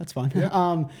 that's fine. That's fine.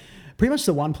 Yeah. Pretty much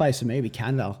the one place for me would be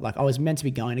Canada. Like, I was meant to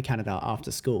be going to Canada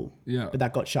after school. Yeah. But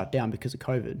that got shut down because of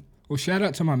COVID. Well, shout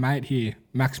out to my mate here,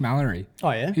 Max Mallory.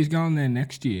 Oh, yeah? He's going there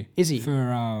next year. Is he?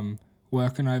 For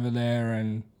working over there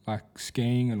and like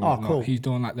skiing and whatnot. Cool. He's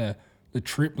doing like the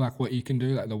trip, like what you can do,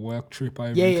 like the work trip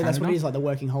over Yeah, in yeah, Canada. that's what it is, like the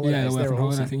working holidays. Yeah, the working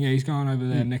holiday awesome. thing. Yeah, he's going over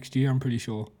there next year, I'm pretty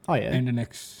sure. Oh, yeah? End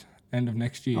of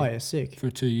next year. Oh, yeah, sick. For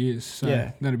 2 years. So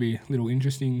Yeah. that'll be a little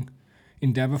interesting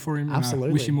endeavour for him. Absolutely.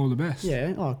 And I wish him all the best.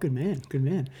 Yeah. Oh, good man. Good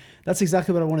man. That's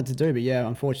exactly what I wanted to do. But yeah,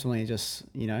 unfortunately,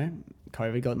 just,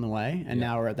 COVID got in the way. And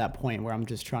now we're at that point where I'm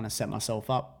just trying to set myself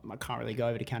up. I can't really go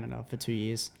over to Canada for 2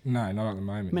 years. No, not at the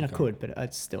moment. I mean, I could, but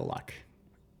it's still like...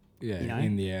 Yeah,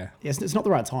 in the air. Yes, it's not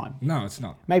the right time. No, it's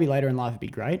not. Maybe later in life it'd be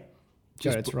great.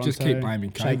 Go to Toronto, just keep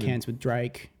blaming COVID. shake hands with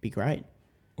Drake. Be great.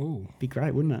 Oh, be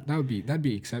great, wouldn't it? That'd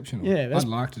be exceptional. Yeah, I'd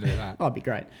like to do that. Oh, it'd be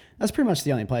great. That's pretty much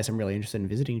the only place I'm really interested in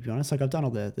visiting, to be honest. Like, I've done all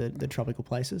the tropical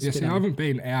places. Yeah, see, I haven't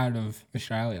been out of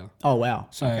Australia. Oh, wow.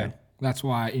 So that's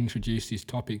why I introduced this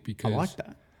topic, because I like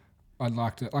that. I'd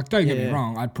like to, like, don't get me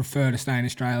wrong, I'd prefer to stay in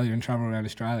Australia and travel around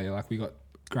Australia. Like, we got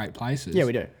great places. Yeah,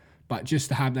 we do. But just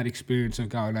to have that experience of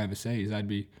going overseas, that'd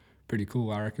be pretty cool,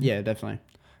 I reckon. Yeah, definitely.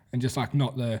 And just like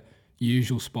not the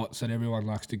usual spots that everyone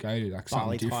likes to go to, like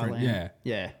Bali, something different. Thailand.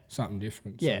 Yeah. Something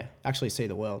different. Yeah, actually see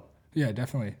the world. Yeah,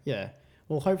 definitely. Yeah.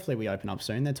 Well, hopefully we open up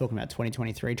soon. They're talking about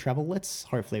 2023 travel. Let's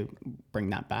hopefully bring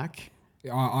that back.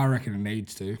 I reckon it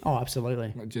needs to. Oh,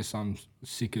 absolutely. Just I'm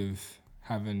sick of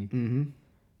having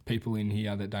people in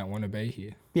here that don't want to be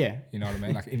here. Yeah. You know what I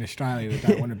mean? Like in Australia that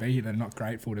don't want to be here, they're not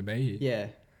grateful to be here. Yeah.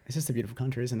 It's just a beautiful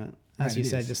country, isn't it? As you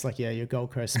said, is. just like, your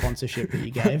Gold Coast sponsorship that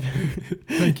you gave.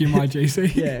 Thank you, my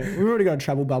GC. Yeah. We've already got a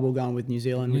travel bubble going with New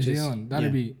Zealand. New Zealand.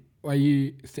 That'd be... Are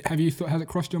you? Have you thought? Has it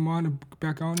crossed your mind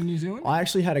about going to New Zealand? I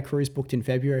actually had a cruise booked in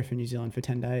February for New Zealand for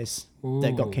 10 days.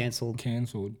 That got cancelled.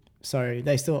 So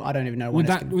they still, I don't even know when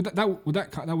that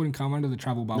wouldn't come under the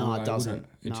travel bubble. No, it doesn't. Would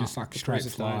it? It's just like straight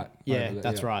flight. Yeah,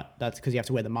 that's right. That's because you have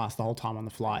to wear the mask the whole time on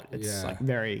the flight. It's like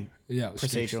very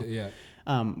procedural.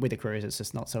 With the cruise, it's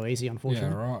just not so easy,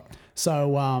 unfortunately. Yeah, right.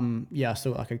 So I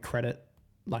still got like a credit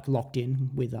like locked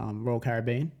in with Royal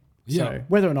Caribbean. So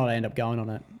whether or not I end up going on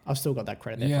it, I've still got that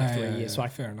credit there for 3 years. So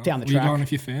fair enough. Down the track. Were you going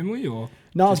with your family or?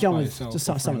 No, I was going with just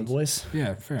some of the boys.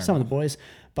 Yeah, fair enough. Some of the boys.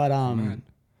 But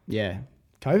yeah,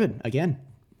 COVID again.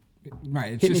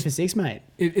 Mate, it's hit me for 6, mate.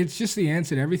 It's just the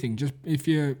answer to everything. Just if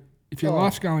your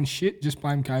life's going shit, just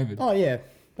blame COVID. Oh yeah,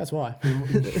 that's why.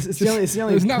 it's the only.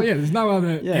 There's no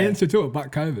other answer to it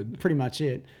but COVID. Pretty much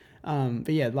it. But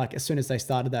yeah, like as soon as they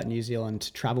started that New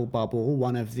Zealand travel bubble,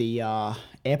 one of the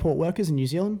airport workers in New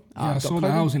Zealand. I saw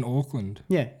that. I was in Auckland.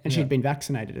 Yeah, and she'd been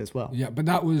vaccinated as well. Yeah, but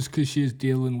that was because she was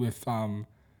dealing with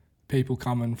people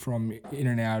coming from in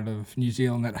and out of New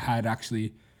Zealand that had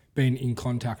actually been in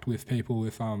contact with people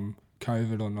with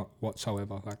COVID or not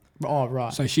whatsoever. Like, oh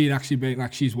right. So she'd actually been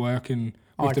like she's working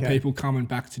with the people coming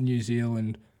back to New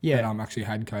Zealand. That actually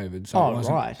had COVID. So it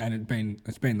wasn't, right. And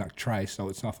it's been like traced, so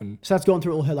it's nothing. So that's gone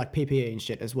through all her like PPE and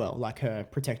shit as well, like her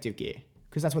protective gear,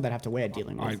 because that's what they'd have to wear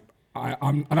dealing with. I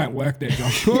don't work there,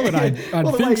 Joshua, but I'd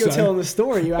well, the think way you're so. telling the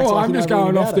story, you act like I'm you just know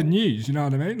going off the it. news. You know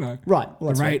what I mean? Like right.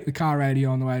 Well, the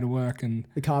radio on the way to work and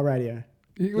the car radio.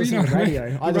 Listen to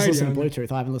radio. I just listen to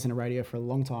Bluetooth. I haven't listened to radio for a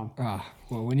long time.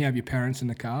 Well, when you have your parents in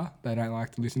the car, they don't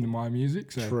like to listen to my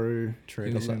music. So true.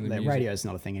 Radio is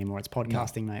not a thing anymore. It's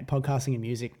podcasting, mate. Podcasting and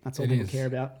music. That's all people care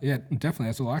about. Yeah, definitely.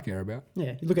 That's all I care about.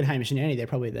 Yeah. You look at Hamish and Annie. They're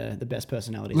probably the best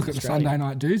personalities. Look at the Sunday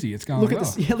night doozy. It's going well.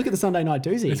 Look at the Sunday night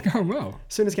doozy. It's going well.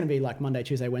 Soon it's going to be like Monday,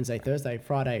 Tuesday, Wednesday, Thursday,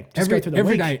 Friday. Just go through the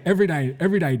every week. Every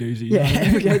day doozy. Yeah,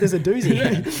 every day there's a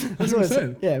doozy. That's what I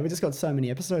said. Yeah, we just got so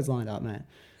many episodes lined up, mate.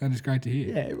 That is great to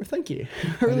hear. Yeah, well, thank you.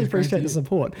 I really appreciate the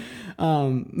support.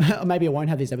 Maybe I won't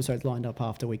have these episodes lined up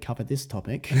after we cover this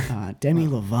topic. Demi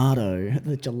Lovato,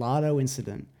 the gelato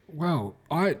incident. Well,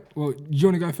 do you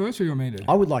want to go first or you want me to?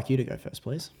 I would like you to go first,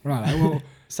 please. Right. Well,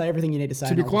 say everything you need to say.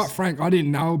 To be quite frank, I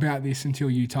didn't know about this until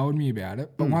you told me about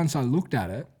it. But once I looked at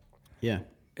it,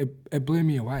 it blew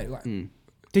me away. Like,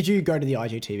 did you go to the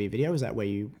IGTV video? Is that where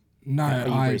you? No,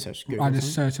 I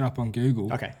just searched it up on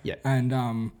Google. Okay. Yeah.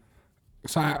 And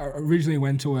so I originally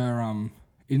went to her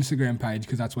Instagram page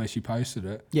because that's where she posted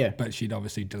it. Yeah. But she'd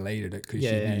obviously deleted it because she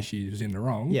knew she was in the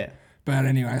wrong. Yeah. But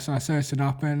anyway, so I searched it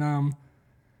up and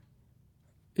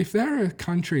if they're a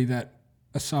country that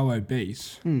are so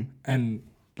obese and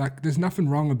like there's nothing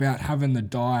wrong about having the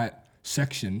diet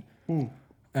section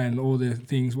and all the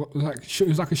things. It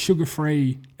was like a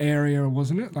sugar-free area,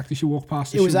 wasn't it? Like did you walk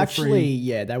past the It was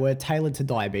actually, they were tailored to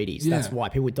diabetes. Yeah. That's why,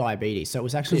 people with diabetes. So it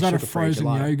was actually a frozen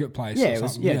yogurt place. Yeah, it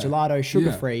was gelato,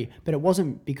 sugar-free, but it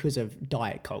wasn't because of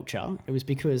diet culture. It was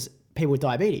because people with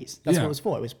diabetes. That's what it was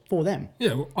for. It was for them.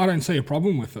 Yeah, well, I don't see a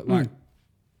problem with it. Like,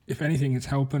 if anything, it's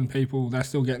helping people. They're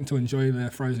still getting to enjoy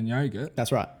their frozen yogurt.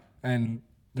 That's right. And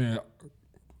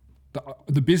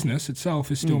the business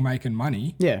itself is still making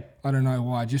money. Yeah. I don't know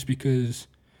why. Just because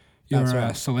you're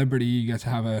a celebrity, you get to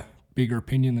have a bigger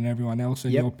opinion than everyone else,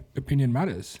 and your opinion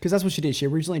matters. Because that's what she did. She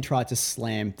originally tried to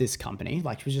slam this company.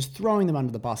 Like, she was just throwing them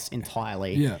under the bus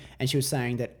entirely. Yeah. And she was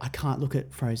saying that I can't look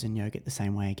at frozen yogurt the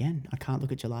same way again. I can't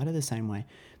look at gelato the same way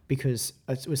because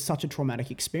it was such a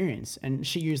traumatic experience. And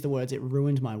she used the words, it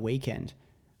ruined my weekend.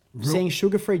 Seeing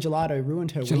sugar-free gelato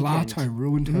ruined her weekend. Gelato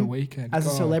ruined her weekend. As a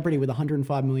celebrity with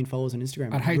 105 million followers on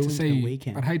Instagram, I'd hate to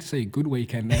see a good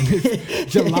weekend then.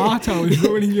 If gelato is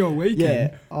ruining your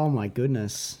weekend. Yeah. Oh my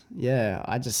goodness. Yeah.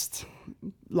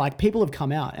 People have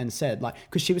come out and said,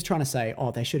 because she was trying to say,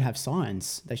 they should have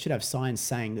signs. They should have signs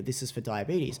saying that this is for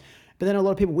diabetes. But then a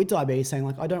lot of people with diabetes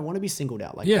saying, I don't want to be singled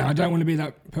out. I don't want to be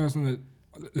that person that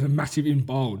a massive in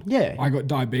bold. Yeah. I got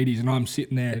diabetes and I'm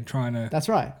sitting there trying to That's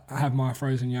right. have my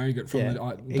frozen yogurt from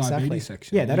the diabetes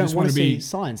section. Yeah, they don't want to see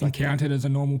signs like encountered as a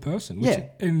normal person.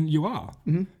 And you are.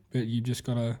 Mm-hmm. But you just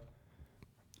got to...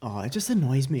 Oh, it just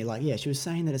annoys me. She was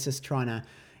saying that it's just trying to,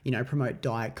 promote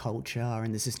diet culture,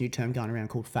 and there's this new term going around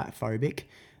called fat phobic.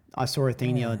 I saw a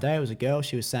thing the other day. It was a girl.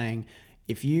 She was saying,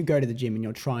 if you go to the gym and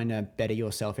you're trying to better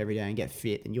yourself every day and get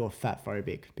fit, then you're fat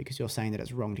phobic because you're saying that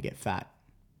it's wrong to get fat.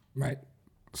 Right.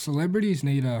 Celebrities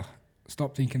need to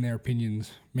stop thinking their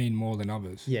opinions mean more than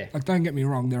others. Yeah. Don't get me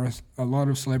wrong, there are a lot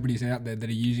of celebrities out there that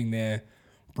are using their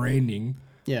branding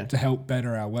to help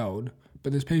better our world.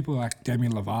 But there's people like Demi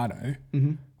Lovato,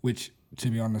 which, to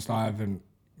be honest, I haven't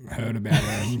heard about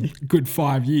her in a good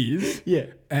 5 years. Yeah.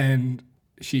 And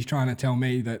she's trying to tell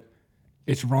me that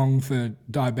it's wrong for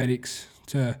diabetics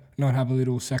to not have a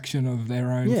little section of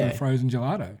their own for frozen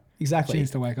gelato. Exactly. She needs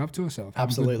to wake up to herself.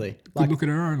 Absolutely. Good look at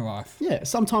her own life. Yeah.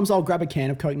 Sometimes I'll grab a can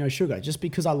of Coke no sugar just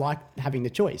because I like having the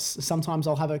choice. Sometimes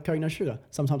I'll have a Coke no sugar.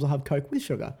 Sometimes I'll have Coke with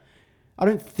sugar. I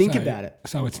don't think about it.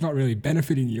 So it's not really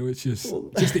benefiting you. It's just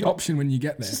the option when you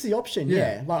get there. It's just the option.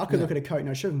 Yeah. I could look at a Coke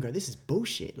no sugar and go, this is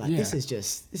bullshit. This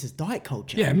is diet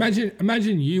culture. Yeah.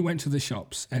 Imagine you went to the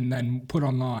shops and then put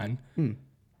online,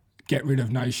 get rid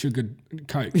of no sugar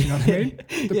Coke. You know what I mean?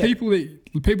 The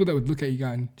people that would look at you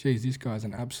going, geez, this guy's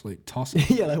an absolute tosser.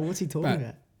 Yeah, what's he talking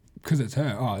about? Because it's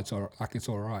her. It's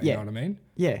all right. You know what I mean?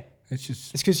 Yeah.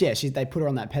 It's because they put her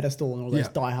on that pedestal and all those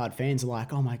diehard fans are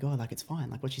like, oh my God, it's fine.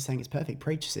 What she's saying is perfect.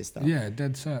 Preach, sister. Yeah,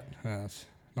 dead set. That's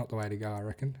not the way to go, I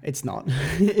reckon. It's not.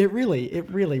 It really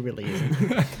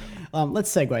isn't.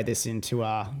 Let's segue this into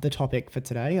the topic for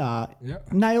today.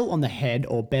 Nail on the head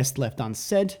or best left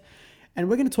unsaid. And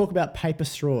we're going to talk about paper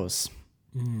straws.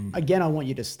 Again, I want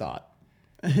you to start.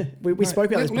 we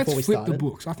spoke about this before we started. Let's flip the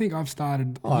books. I think I've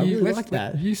started. Oh, I really like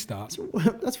that. You start.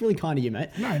 That's really kind of you, mate.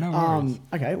 No worries.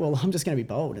 Okay, well, I'm just going to be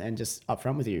bold and just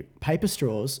upfront with you. Paper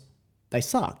straws They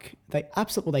suck. They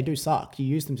absolutely, they do suck. You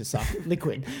use them to suck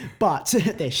liquid, but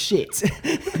they're shit.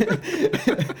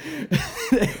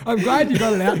 I'm glad you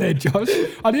got it out there, Josh.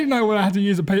 I didn't know when I had to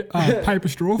use a paper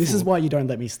straw This is why you don't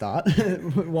let me start.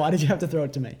 Why did you have to throw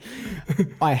it to me?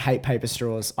 I hate paper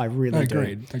straws. I really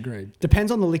do. Agreed.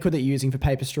 Depends on the liquid that you're using for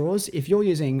paper straws. If you're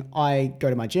using, I go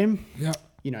to my gym. Yeah.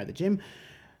 You know the gym.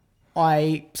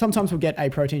 I sometimes will get a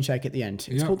protein shake at the end.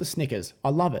 It's called the Snickers. I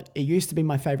love it. It used to be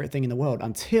my favorite thing in the world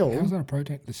until... How's that a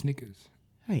protein? The Snickers.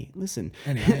 Hey, listen.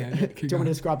 Anyway, do you want me to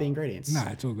describe the ingredients? No,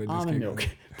 it's all good. Almond milk,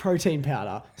 protein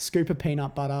powder, scoop of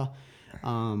peanut butter.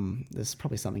 There's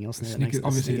probably something else in there. Snickers,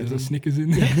 obviously, there's a Snickers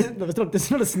in there. No,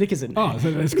 there's not a Snickers in there. Oh,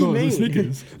 so that's called the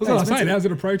Snickers. That's what I was saying. How's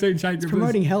it a protein shake? It's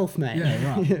promoting health, mate.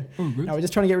 Yeah, right. Oh, good. No, we're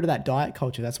just trying to get rid of that diet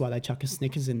culture. That's why they chuck a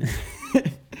Snickers in there.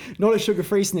 Not a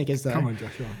sugar-free Snickers, though. Come on,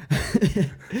 Joshua.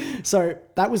 So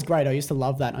that was great. I used to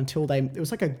love that until it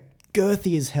was like a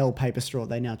girthy as hell paper straw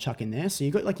they now chuck in there. So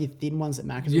you got like your thin ones that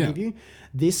Macca's will give you.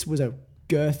 This was a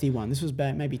girthy one. This was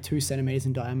about maybe 2 centimeters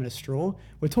in diameter straw.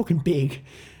 We're talking big.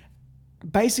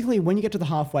 Basically, when you get to the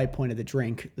halfway point of the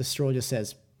drink, the straw just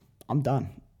says, I'm done.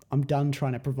 I'm done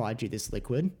trying to provide you this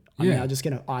liquid. I'm now just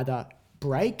going to either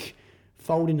break,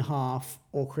 fold in half,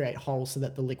 or create holes so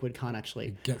that the liquid can't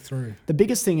actually get through. The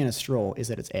biggest thing in a straw is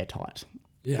that it's airtight.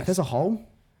 Yes. If there's a hole,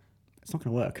 it's not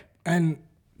going to work. And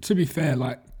to be fair,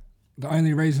 like the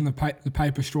only reason the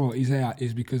paper straw is out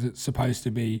is because it's supposed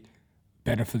to be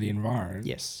better for the environment.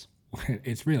 Yes.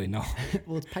 It's really not.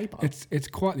 Well, it's paper. It's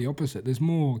quite the opposite. There's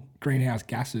more greenhouse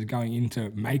gases going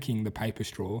into making the paper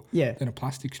straw than a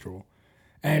plastic straw.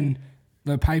 And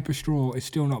the paper straw is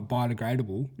still not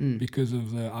biodegradable because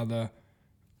of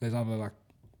there's other like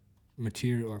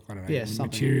material, like I don't know,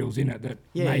 materials in it that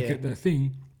make it the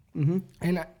thing. Mm-hmm.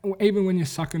 And even when you're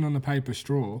sucking on the paper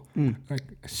straw, like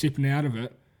sipping out of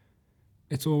it,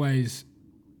 it's always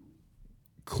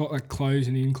like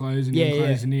closing in.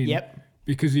 Yep.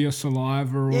 Because of your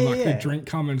saliva or the drink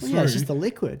coming through. Yeah, it's just the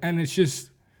liquid. And it's just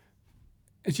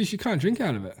you can't drink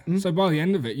out of it. So by the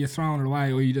end of it, you're throwing it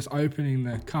away or you're just opening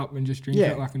the cup and just drinking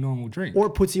it like a normal drink. Or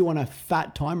it puts you on a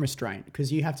fat time restraint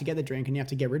because you have to get the drink and you have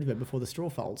to get rid of it before the straw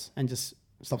folds and just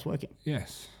stops working.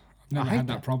 Yes. I've never had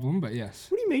that problem, but yes.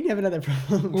 What do you mean you haven't had that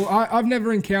problem? Well, I've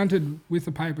never encountered with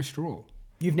a paper straw.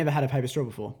 You've never had a paper straw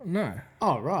before? No.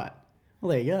 Oh, right. Well,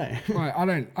 there you go. Like, I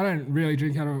don't really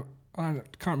drink out of...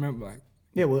 can't remember, like...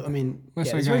 Yeah, well, I mean,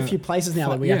 there's very few places now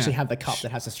that we actually have the cup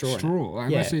that has a straw in it. Like,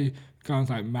 unless you go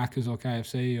into like Macca's or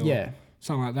KFC or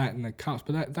something like that in the cups.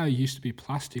 But they used to be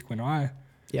plastic when I...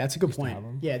 Yeah, that's a good point.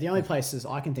 Yeah, the only places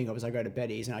I can think of is I go to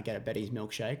Betty's and I get a Betty's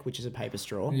milkshake, which is a paper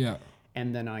straw. Yeah.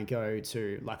 And then I go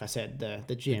to, like I said,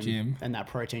 the gym, and that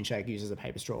protein shake uses a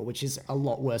paper straw, which is a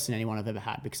lot worse than any one I've ever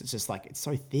had because it's just like, it's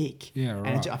so thick. Yeah, right.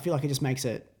 And I feel like it just makes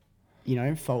it,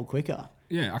 fold quicker.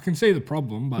 Yeah, I can see the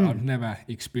problem, but I've never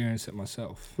experienced it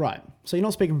myself. Right. So you're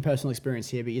not speaking from personal experience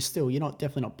here, but you're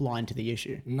definitely not blind to the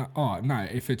issue. No. Oh, no.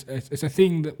 If it's a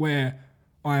thing that where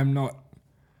I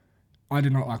do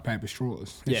not like paper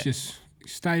straws. It's just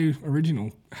stay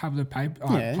original. Have the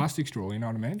plastic straw, you know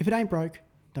what I mean? If it ain't broke,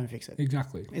 don't fix it.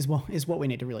 Exactly. Is what we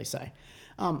need to really say.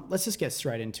 Let's just get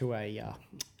straight into the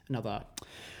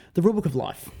rule book of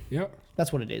life. Yep.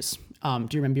 That's what it is. Do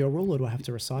you remember your rule or do I have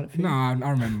to recite it for you? No, I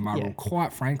remember my rule,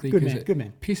 quite frankly, because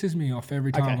it pisses me off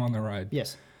every time I'm on the road.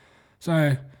 Yes.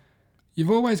 So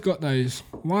you've always got those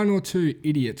 1 or 2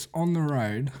 idiots on the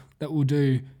road that will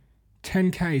do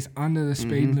 10Ks under the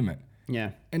speed limit.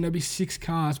 Yeah. And there'll be 6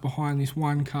 cars behind this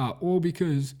one car, all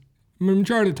because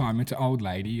majority of the time it's an old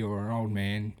lady or an old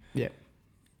man. Yeah.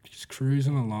 Just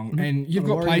cruising along, and you've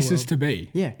got places to be.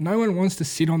 Yeah. No one wants to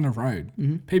sit on the road.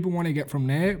 People want to get from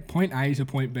there, point A to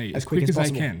point B, as quick as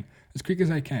they can. As quick as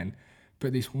they can.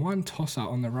 But this one tosser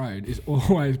on the road is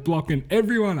always blocking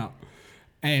everyone up.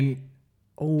 And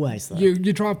always though. You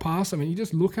drive past them and you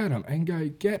just look at them and go,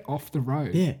 get off the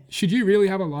road. Yeah. Should you really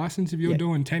have a license if you're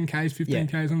doing 10Ks,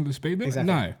 15Ks under the speed limit?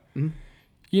 Exactly. No. Mm-hmm.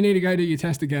 You need to go do your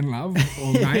test again, love,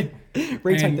 or mate.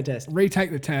 Retake the test.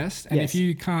 Retake the test. And if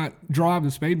you can't drive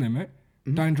the speed limit,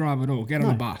 don't drive at all. Get on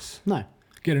the bus. No.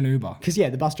 Get an Uber. Because, the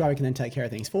bus driver can then take care of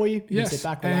things for you. You can sit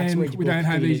back, relax, and we don't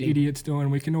have these idiots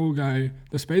we can all go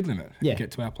the speed limit. Yeah.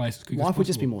 Get to our places quick as possible. Life would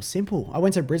just be more simple. I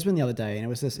went to Brisbane the other day and it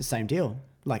was the same deal.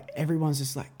 Like, everyone's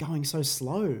just, like, going so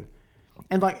slow.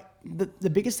 And, like, the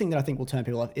biggest thing that I think will turn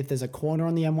people off, if there's a corner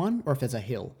on the M1 or if there's a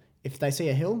hill. If they see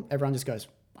a hill, everyone just goes...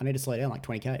 I need to slow down like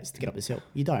 20 Ks to get up this hill.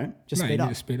 You don't. Just speed up. You need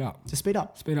to speed up. Just speed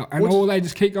up. Speed up. And they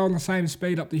just keep going the same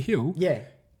speed up the hill. Yeah.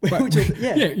 But,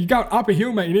 you're going up a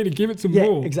hill, mate. You need to give it some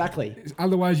more. Exactly.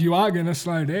 Otherwise, you are going to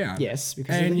slow down. Yes.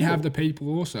 And you have the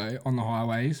people also on the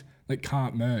highways that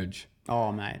can't merge.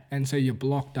 Oh, mate. And so you're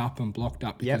blocked up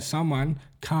because someone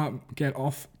can't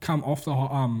come off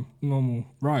the normal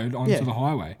road onto the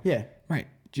highway. Yeah. Mate,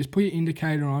 just put your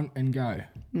indicator on and go.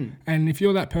 And if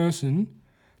you're that person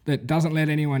that doesn't let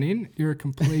anyone in, you're a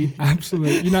complete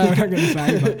absolute, you know what I'm going to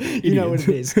say, but you know what it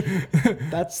is.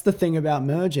 That's the thing about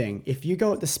merging. If you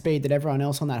go at the speed that everyone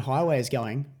else on that highway is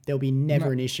going, there'll be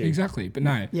never an issue. Exactly. But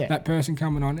no, that person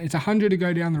coming on, it's 100 to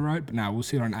go down the road, but no, we'll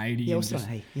sit on 80. Yeah, we'll sit on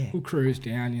 80. Yeah. We'll cruise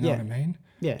down, you know what I mean?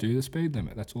 Yeah. Do the speed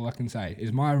limit. That's all I can say.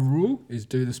 Is my rule is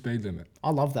do the speed limit.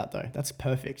 I love that though. That's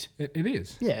perfect. It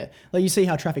is. Yeah. Like you see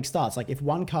how traffic starts. Like if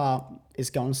one car is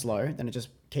going slow, then it just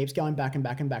keeps going back and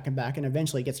back and back and back and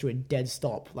eventually gets to a dead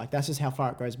stop. Like that's just how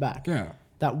far it goes back. Yeah.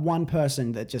 That one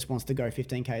person that just wants to go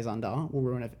 15 Ks under will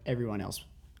ruin everyone else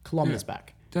kilometers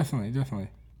back. Definitely.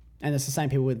 And it's the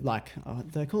same people with like,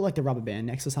 they call it like the rubber band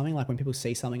necks or something. Like when people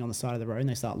see something on the side of the road and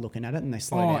they start looking at it and they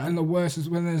slow down. And the worst is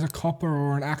when there's a copper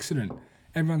or an accident.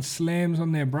 Everyone slams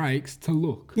on their brakes to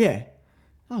look. Yeah.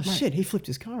 Oh, mate, shit, he flipped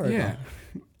his car over. Yeah.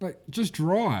 Like, just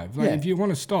drive. Like, if you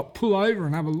want to stop, pull over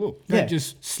and have a look. Don't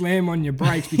just slam on your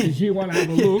brakes because you want to have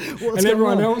a look and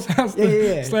everyone else has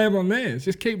to slam on theirs.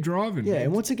 Just keep driving. Yeah,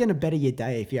 and what's it going to better your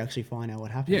day if you actually find out what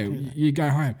happened? Yeah, you go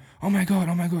home. Oh my God,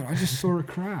 I just saw a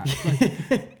crash.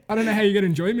 Like, I don't know how you get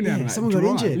enjoyment out of that. Someone got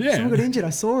injured. Yeah. Someone got injured. I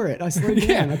saw it. I slowed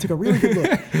down. I took a really good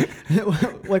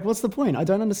look. Like, what's the point? I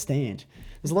don't understand.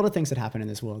 There's a lot of things that happen in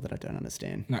this world that I don't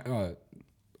understand. No,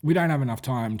 we don't have enough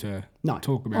time to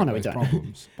talk about those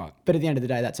problems. But at the end of the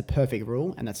day, that's a perfect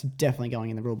rule, and that's definitely going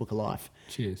in the rule book of life.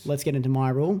 Cheers. Let's get into my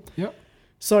rule. Yep.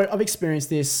 So I've experienced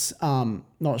this.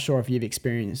 Not sure if you've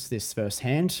experienced this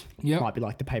firsthand. Yep. Might be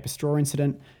like the paper straw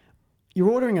incident. You're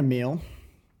ordering a meal,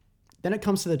 then it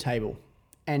comes to the table,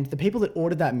 and the people that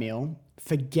ordered that meal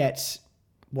forget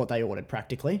what they ordered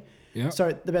practically. Yep.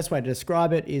 So the best way to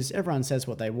describe it is everyone says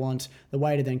what they want. The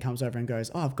waiter then comes over and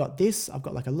goes, I've got this. I've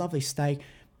got like a lovely steak.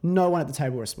 No one at the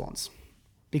table responds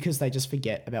because they just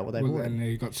forget about what they've ordered. And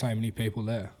you've got so many people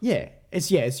there. Yeah.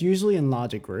 It's usually in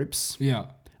larger groups. Yeah.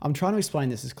 I'm trying to explain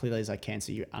this as clearly as I can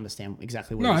so you understand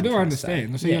exactly what I do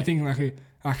understand. So you're thinking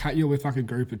you're with like a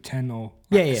group of 10 or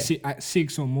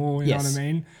six or more, you know what I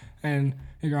mean? And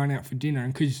you're going out for dinner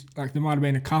and because like there might have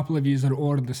been a couple of you that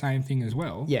ordered the same thing as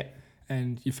well. Yeah.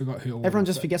 And you forgot who ordered. Everyone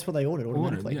just forgets what they ordered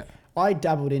automatically. Yeah. I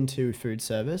dabbled into food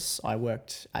service. I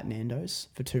worked at Nando's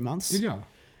for 2 months. Did you?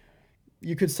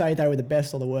 You could say they were the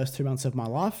best or the worst 2 months of my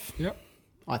life. Yep.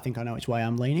 I think I know which way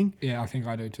I'm leaning. Yeah, I think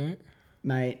I do too.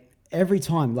 Mate, every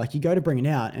time, like you go to bring it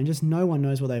out and just no one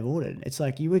knows what they've ordered. It's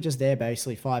like you were just there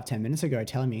basically 5-10 minutes ago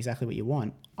telling me exactly what you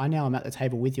want. I'm at the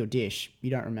table with your dish. You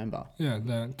don't remember. Yeah,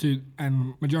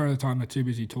 and majority of the time they're too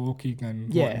busy talking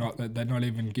and whatnot. That they're not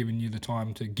even giving you the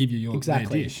time to give you their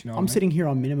dish. You know I'm sitting here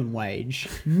on minimum wage,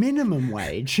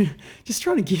 just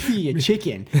trying to give you your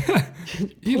chicken.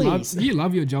 You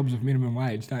love your jobs of minimum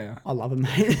wage, don't you? I love it,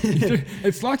 mate.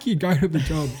 It's like you go to the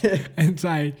job and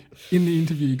say in the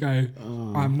interview, you go,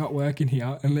 I'm not working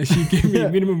here unless you give me a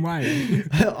minimum wage.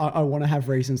 I want to have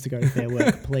reasons to go to Fair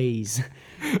Work, please.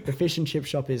 The fish and chip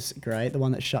shop is great. The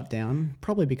one that shut down,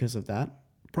 probably because of that.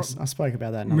 I spoke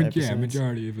about that in other episodes. Yeah,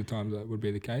 majority of the time that would be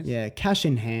the case. Yeah, cash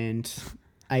in hand,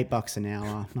 $8 an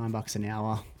hour, $9 an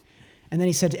hour. And then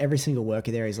he said to every single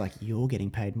worker there, he's like, you're getting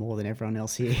paid more than everyone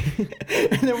else here.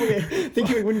 And then we're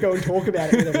thinking we wouldn't go and talk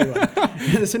about it with everyone.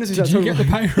 And as soon as we Did you get the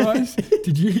pay rise?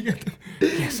 Did you get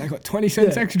Yes, I got 20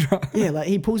 cents extra. Yeah, like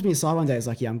he pulls me aside one day. He's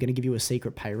like, I'm going to give you a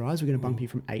secret pay rise. We're going to bump you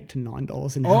from $8 to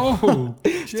 $9 an hour. Oh,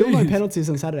 Still no penalties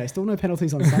on Saturday. Still no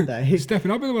penalties on Sunday. He's stepping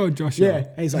up in the world, Joshua. Yeah.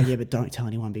 And he's like, but don't tell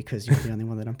anyone because you're the only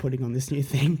one that I'm putting on this new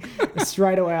thing.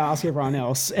 Straight away, I ask everyone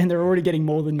else, and they're already getting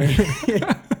more than me.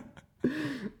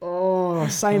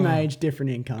 Same age,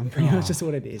 different income. That's just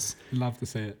what it is. Love to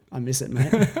see it. I miss it,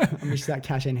 mate. I miss that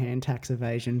cash in hand tax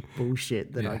evasion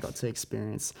bullshit that I got to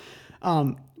experience.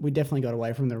 We definitely got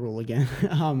away from the rule again.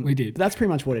 We did. But that's pretty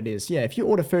much what it is. Yeah, if you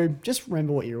order food, just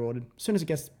remember what you ordered. As soon as it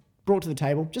gets brought to the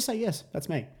table, just say, yes, that's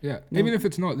me. Yeah. Even if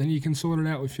it's not, then you can sort it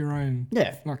out with your own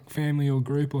like family or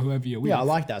group or whoever you're with. Yeah, I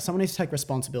like that. Someone needs to take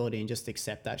responsibility and just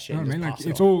accept that shit. You know what I mean? Like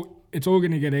it's all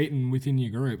going to get eaten within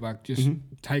your group. Like just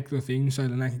take the thing so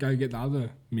then they can go get the other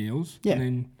meals. Yeah. And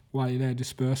then while you're there,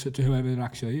 disperse it to whoever it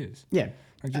actually is. Yeah.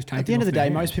 Like just at the end of the day,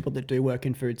 most people that do work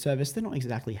in food service, they're not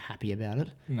exactly happy about it.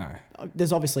 No.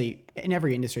 There's obviously, in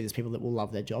every industry, there's people that will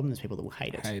love their job and there's people that will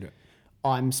hate it.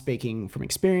 I'm speaking from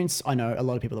experience. I know a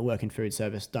lot of people that work in food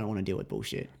service don't want to deal with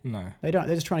bullshit. No. They don't.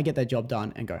 They're just trying to get their job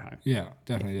done and go home. Yeah,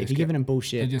 definitely. If you're giving them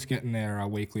bullshit. They're just getting their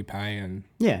weekly pay and...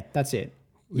 Yeah, that's it.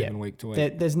 Living week to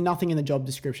week. There's nothing in the job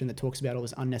description that talks about all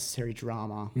this unnecessary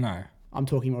drama. No. I'm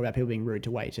talking more about people being rude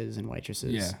to waiters and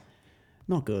waitresses. Yeah.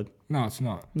 Not good. No, it's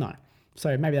not. No.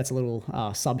 So maybe that's a little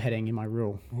subheading in my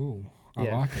rule. Ooh, I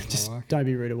like it. Just I like don't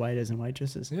be rude to waiters and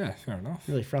waitresses. Yeah, fair enough.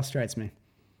 Really frustrates me.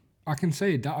 I can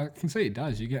see it. I can see it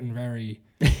does. You're getting very,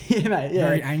 yeah, mate. Yeah.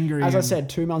 very angry. As I said,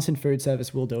 2 months in food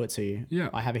service will do it to you. Yeah.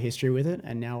 I have a history with it,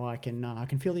 and now I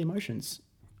can feel the emotions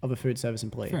of a food service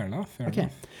employee. Fair enough. Fair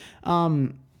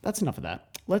enough. That's enough of that.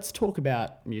 Let's talk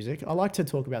about music. I like to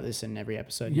talk about this in every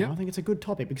episode. Yeah. Now. I think it's a good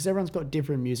topic because everyone's got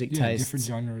different music Yeah, tastes. different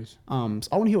genres. So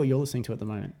I want to hear what you're listening to at the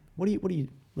moment. What are you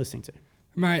listening to?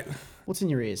 Mate, What's in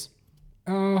your ears?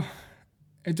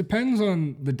 it depends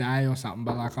on the day or something,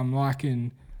 but like I'm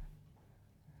liking.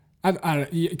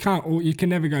 You can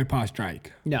never go past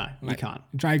Drake. No, Like, you can't.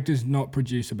 Drake does not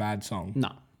produce a bad song.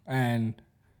 No. And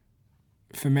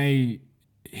for me,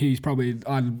 he's probably,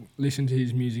 I'd listen to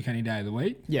his music any day of the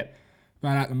week. Yep.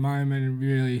 But at the moment,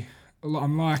 really,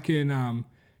 I'm liking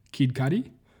Kid Cudi.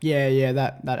 Yeah,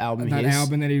 that album. That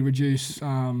album that he produced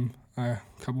a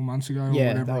couple months ago or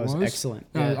whatever that was it was. excellent.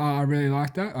 Yeah. I really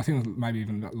liked that. I think it was maybe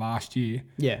even last year.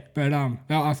 Yeah. But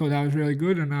I thought that was really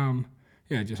good. And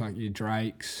just like your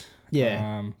Drakes.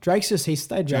 Yeah. Drake's he's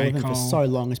stayed relevant for so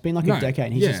long. It's been like a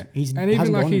decade. And he's and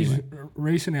even like his anywhere.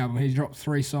 recent album, he's dropped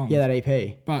 3 songs. Yeah, that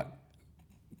EP. But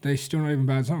they're still not even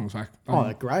bad songs. Like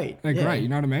they're great. They're great. You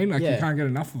know what I mean? Like you Yeah. can't get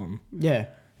enough of them. Yeah.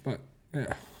 But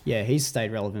yeah. Yeah, he's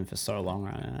stayed relevant for so long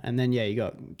right now. And then you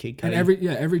got Kid Cudi.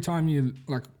 And every time you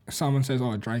like someone says,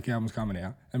 "Oh, a Drake album's coming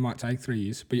out," it might take 3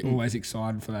 years, but you're always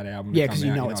excited for that album. Yeah, because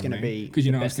because you know it's going to be because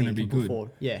you know it's going to be good.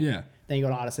 Yeah. Yeah. Then you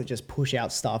got artists that just push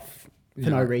out stuff for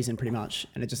no reason, pretty much,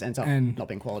 and it just ends up not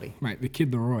being quality. Mate, the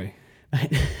Kid Leroy.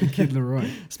 The Kid Leroy.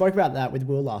 Spoke about that with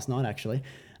Will last night, actually.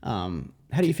 How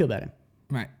do you feel about him?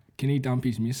 Mate, can he dump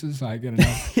his missus? Like get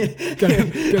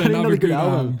another good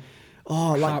album.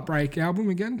 Heartbreak album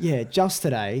again? Yeah, just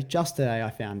today I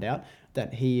found out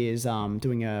that he is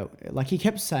doing he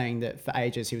kept saying that for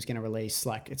ages he was going to release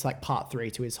it's like part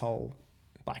 3 to his whole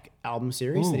like album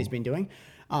series that he's been doing.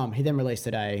 He then released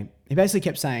today. He basically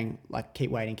kept saying like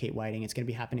keep waiting, it's going to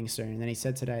be happening soon. And then he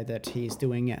said today that he's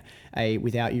doing a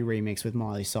Without You remix with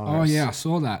Miley Cyrus. Oh yeah, I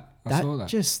saw that. I saw that.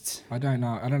 Just I don't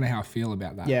know how I feel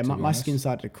about that. Yeah, my skin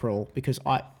started to crawl because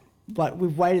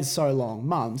we've waited so long,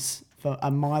 months, for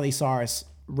a Miley Cyrus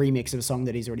remix of a song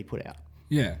that he's already put out.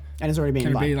 Yeah, and it's already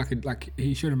been. Can it be like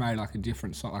he should have made like a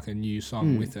different song, like a new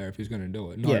song with her if he's going to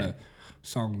do it, not a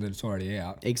song that's already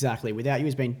out. Exactly. Without You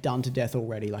has been done to death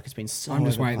already. Like it's been so. I'm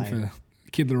just waiting for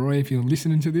Kid Leroy. If you're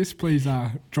listening to this, please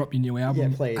drop your new album.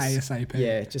 Yeah, please. ASAP.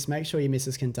 Yeah, just make sure your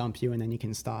missus can dump you, and then you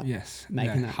can start.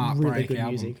 Making that heartbreak really good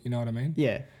album. music. You know what I mean?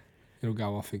 Yeah. It'll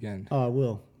go off again. Oh, it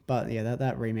will. But yeah,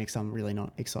 that remix, I'm really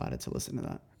not excited to listen to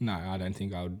that. No, I don't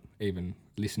think I would even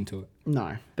listen to it.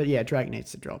 No, but yeah, Drake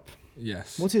needs to drop.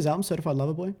 Yes. What's his album, Certified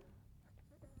Lover Boy?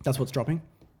 That's what's dropping.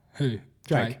 Who?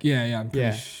 Drake. Yeah, I'm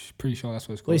pretty sure that's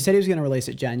what it's called. Well, he said he was going to release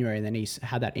it January, and then he's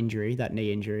had that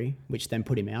knee injury, which then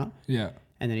put him out. Yeah.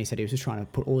 And then he said he was just trying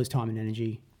to put all his time and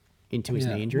energy into his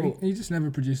knee injury. Well, he just never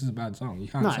produces a bad song. You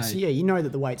can't say. So you know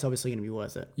that the weight's obviously going to be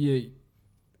worth it. Yeah.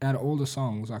 Out of all the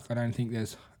songs, like I don't think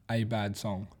there's a bad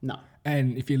song. No.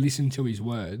 And if you listen to his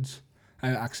words, they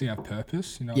actually have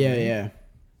purpose. You know. What I mean? Yeah.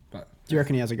 But do you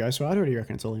reckon he has a ghostwriter, or do you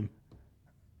reckon it's all him?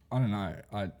 I don't know.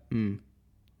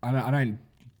 I don't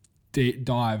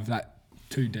dive that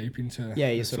too deep into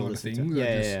you sort of things.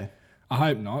 Yeah. I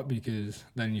hope not, because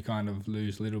then you kind of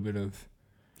lose a little bit of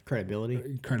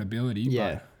credibility.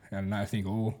 Yeah. But I don't know. I think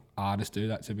all artists do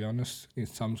that, to be honest, in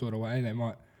some sort of way. They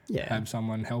might have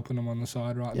someone helping them on the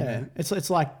side right there. It's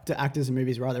like the actors in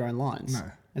movies write their own lines.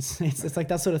 No. It's like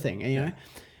that sort of thing, you know?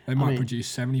 They might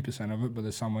produce 70% of it, but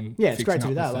there's someone it's great to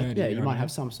do that. 30, you might have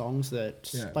some songs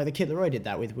that... Like the Kid Leroy did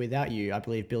that with Without You. I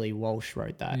believe Billy Walsh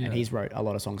wrote that, and he's wrote a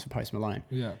lot of songs for Post Malone.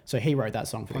 Yeah. So he wrote that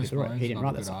song for the Kid Leroy. He didn't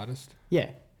write that song. Artist.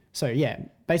 Yeah. So,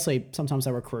 basically, sometimes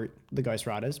they recruit the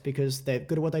ghostwriters because they're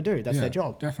good at what they do. That's their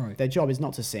job. Definitely. Their job is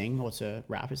not to sing or to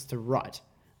rap, it's to write.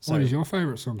 So what is your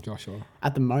favourite song, Joshua?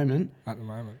 At the moment,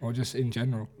 or just in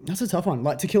general? That's a tough one.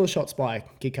 Like To Kill a Shot's by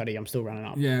Kid Cudi, I'm still running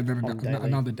up. Yeah, then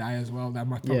Another Day as well. That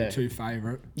might probably 2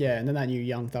 favourite. Yeah, and then that new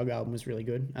Young Thug album was really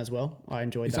good as well. I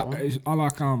enjoyed that one. I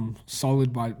like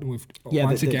Solid with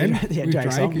Drake's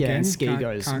Drake song. again. And Ski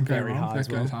goes very hard. That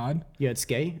goes hard. You heard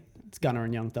Ski? It's Gunna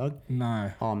and Young Thug.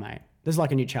 No. Oh mate, there's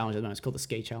like a new challenge at the moment. It's called the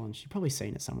Ski Challenge. You've probably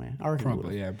seen it somewhere. I reckon.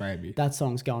 Probably, yeah, baby. That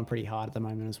song's going pretty hard at the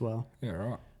moment as well. Yeah,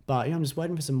 right. But I'm just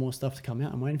waiting for some more stuff to come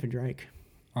out. I'm waiting for Drake.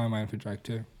 I'm waiting for Drake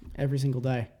too. Every single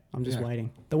day. I'm just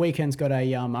waiting. The Weeknd's got a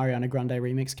Ariana Grande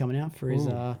remix coming out for his...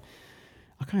 I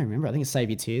can't remember. I think it's Save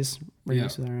Your Tears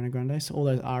remix with Ariana Grande. So all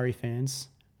those Ari fans,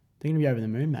 they're going to be over the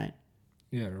moon, mate.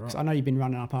 Yeah, right. I know you've been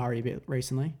running up Ari a bit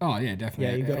recently. Oh, yeah, definitely.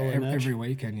 Yeah, you've got all the merch. Every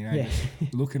weekend, you know, Yeah.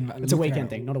 just looking. It's a weekend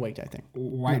thing, not a weekday thing.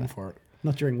 Waiting for it.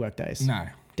 Not during work days. No.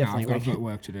 Definitely. I've got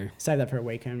work to do. Save that for a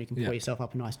weekend. You can pour yourself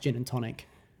up a nice gin and tonic.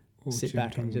 Sit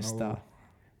back and just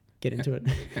get into it.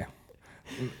 Yeah.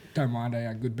 Don't mind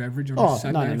a good beverage on a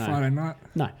Saturday, Friday night.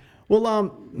 No.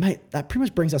 Well, mate, that pretty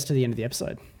much brings us to the end of the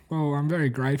episode. Well, I'm very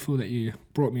grateful that you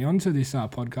brought me onto this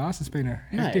podcast. It's been a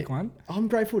hectic one. I'm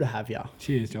grateful to have you.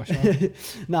 Cheers, Joshua.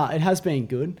 No, it has been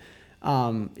good.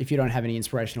 If you don't have any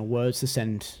inspirational words to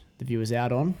send the viewers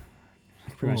out on,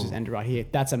 pretty much just end it right here.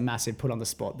 That's a massive put on the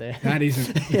spot there. That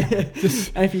isn't.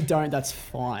 And if you don't, that's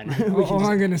fine. All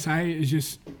I'm going to say is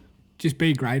just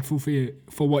be grateful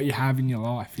for what you have in your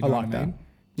life. You know what I mean?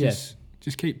 Yes.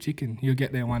 Just keep ticking. You'll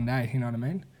get there one day. You know what I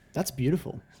mean? That's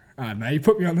beautiful. No, you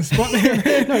put me on the spot there,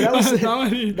 man. No,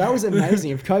 that was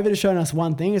amazing. If COVID has shown us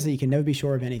one thing, is that you can never be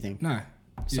sure of anything. No.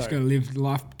 You just got to live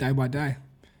life day by day.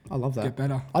 I love that. Get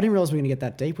better. I didn't realize we were going to get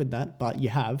that deep with that, but you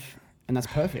have, and that's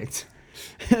perfect.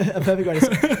 A perfect way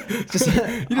to you just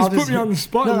put me on the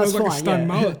spot and I was like a stunned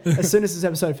mullet. As soon as this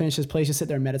episode finishes, please just sit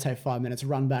there and meditate 5 minutes,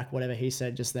 run back whatever he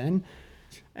said just then.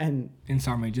 And in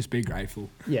summary, just be grateful.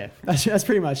 Yeah, that's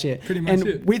pretty much it.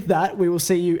 And with that, we will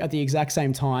see you at the exact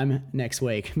same time next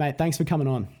week. Mate, thanks for coming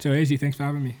on. Too easy. Thanks for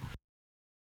having me.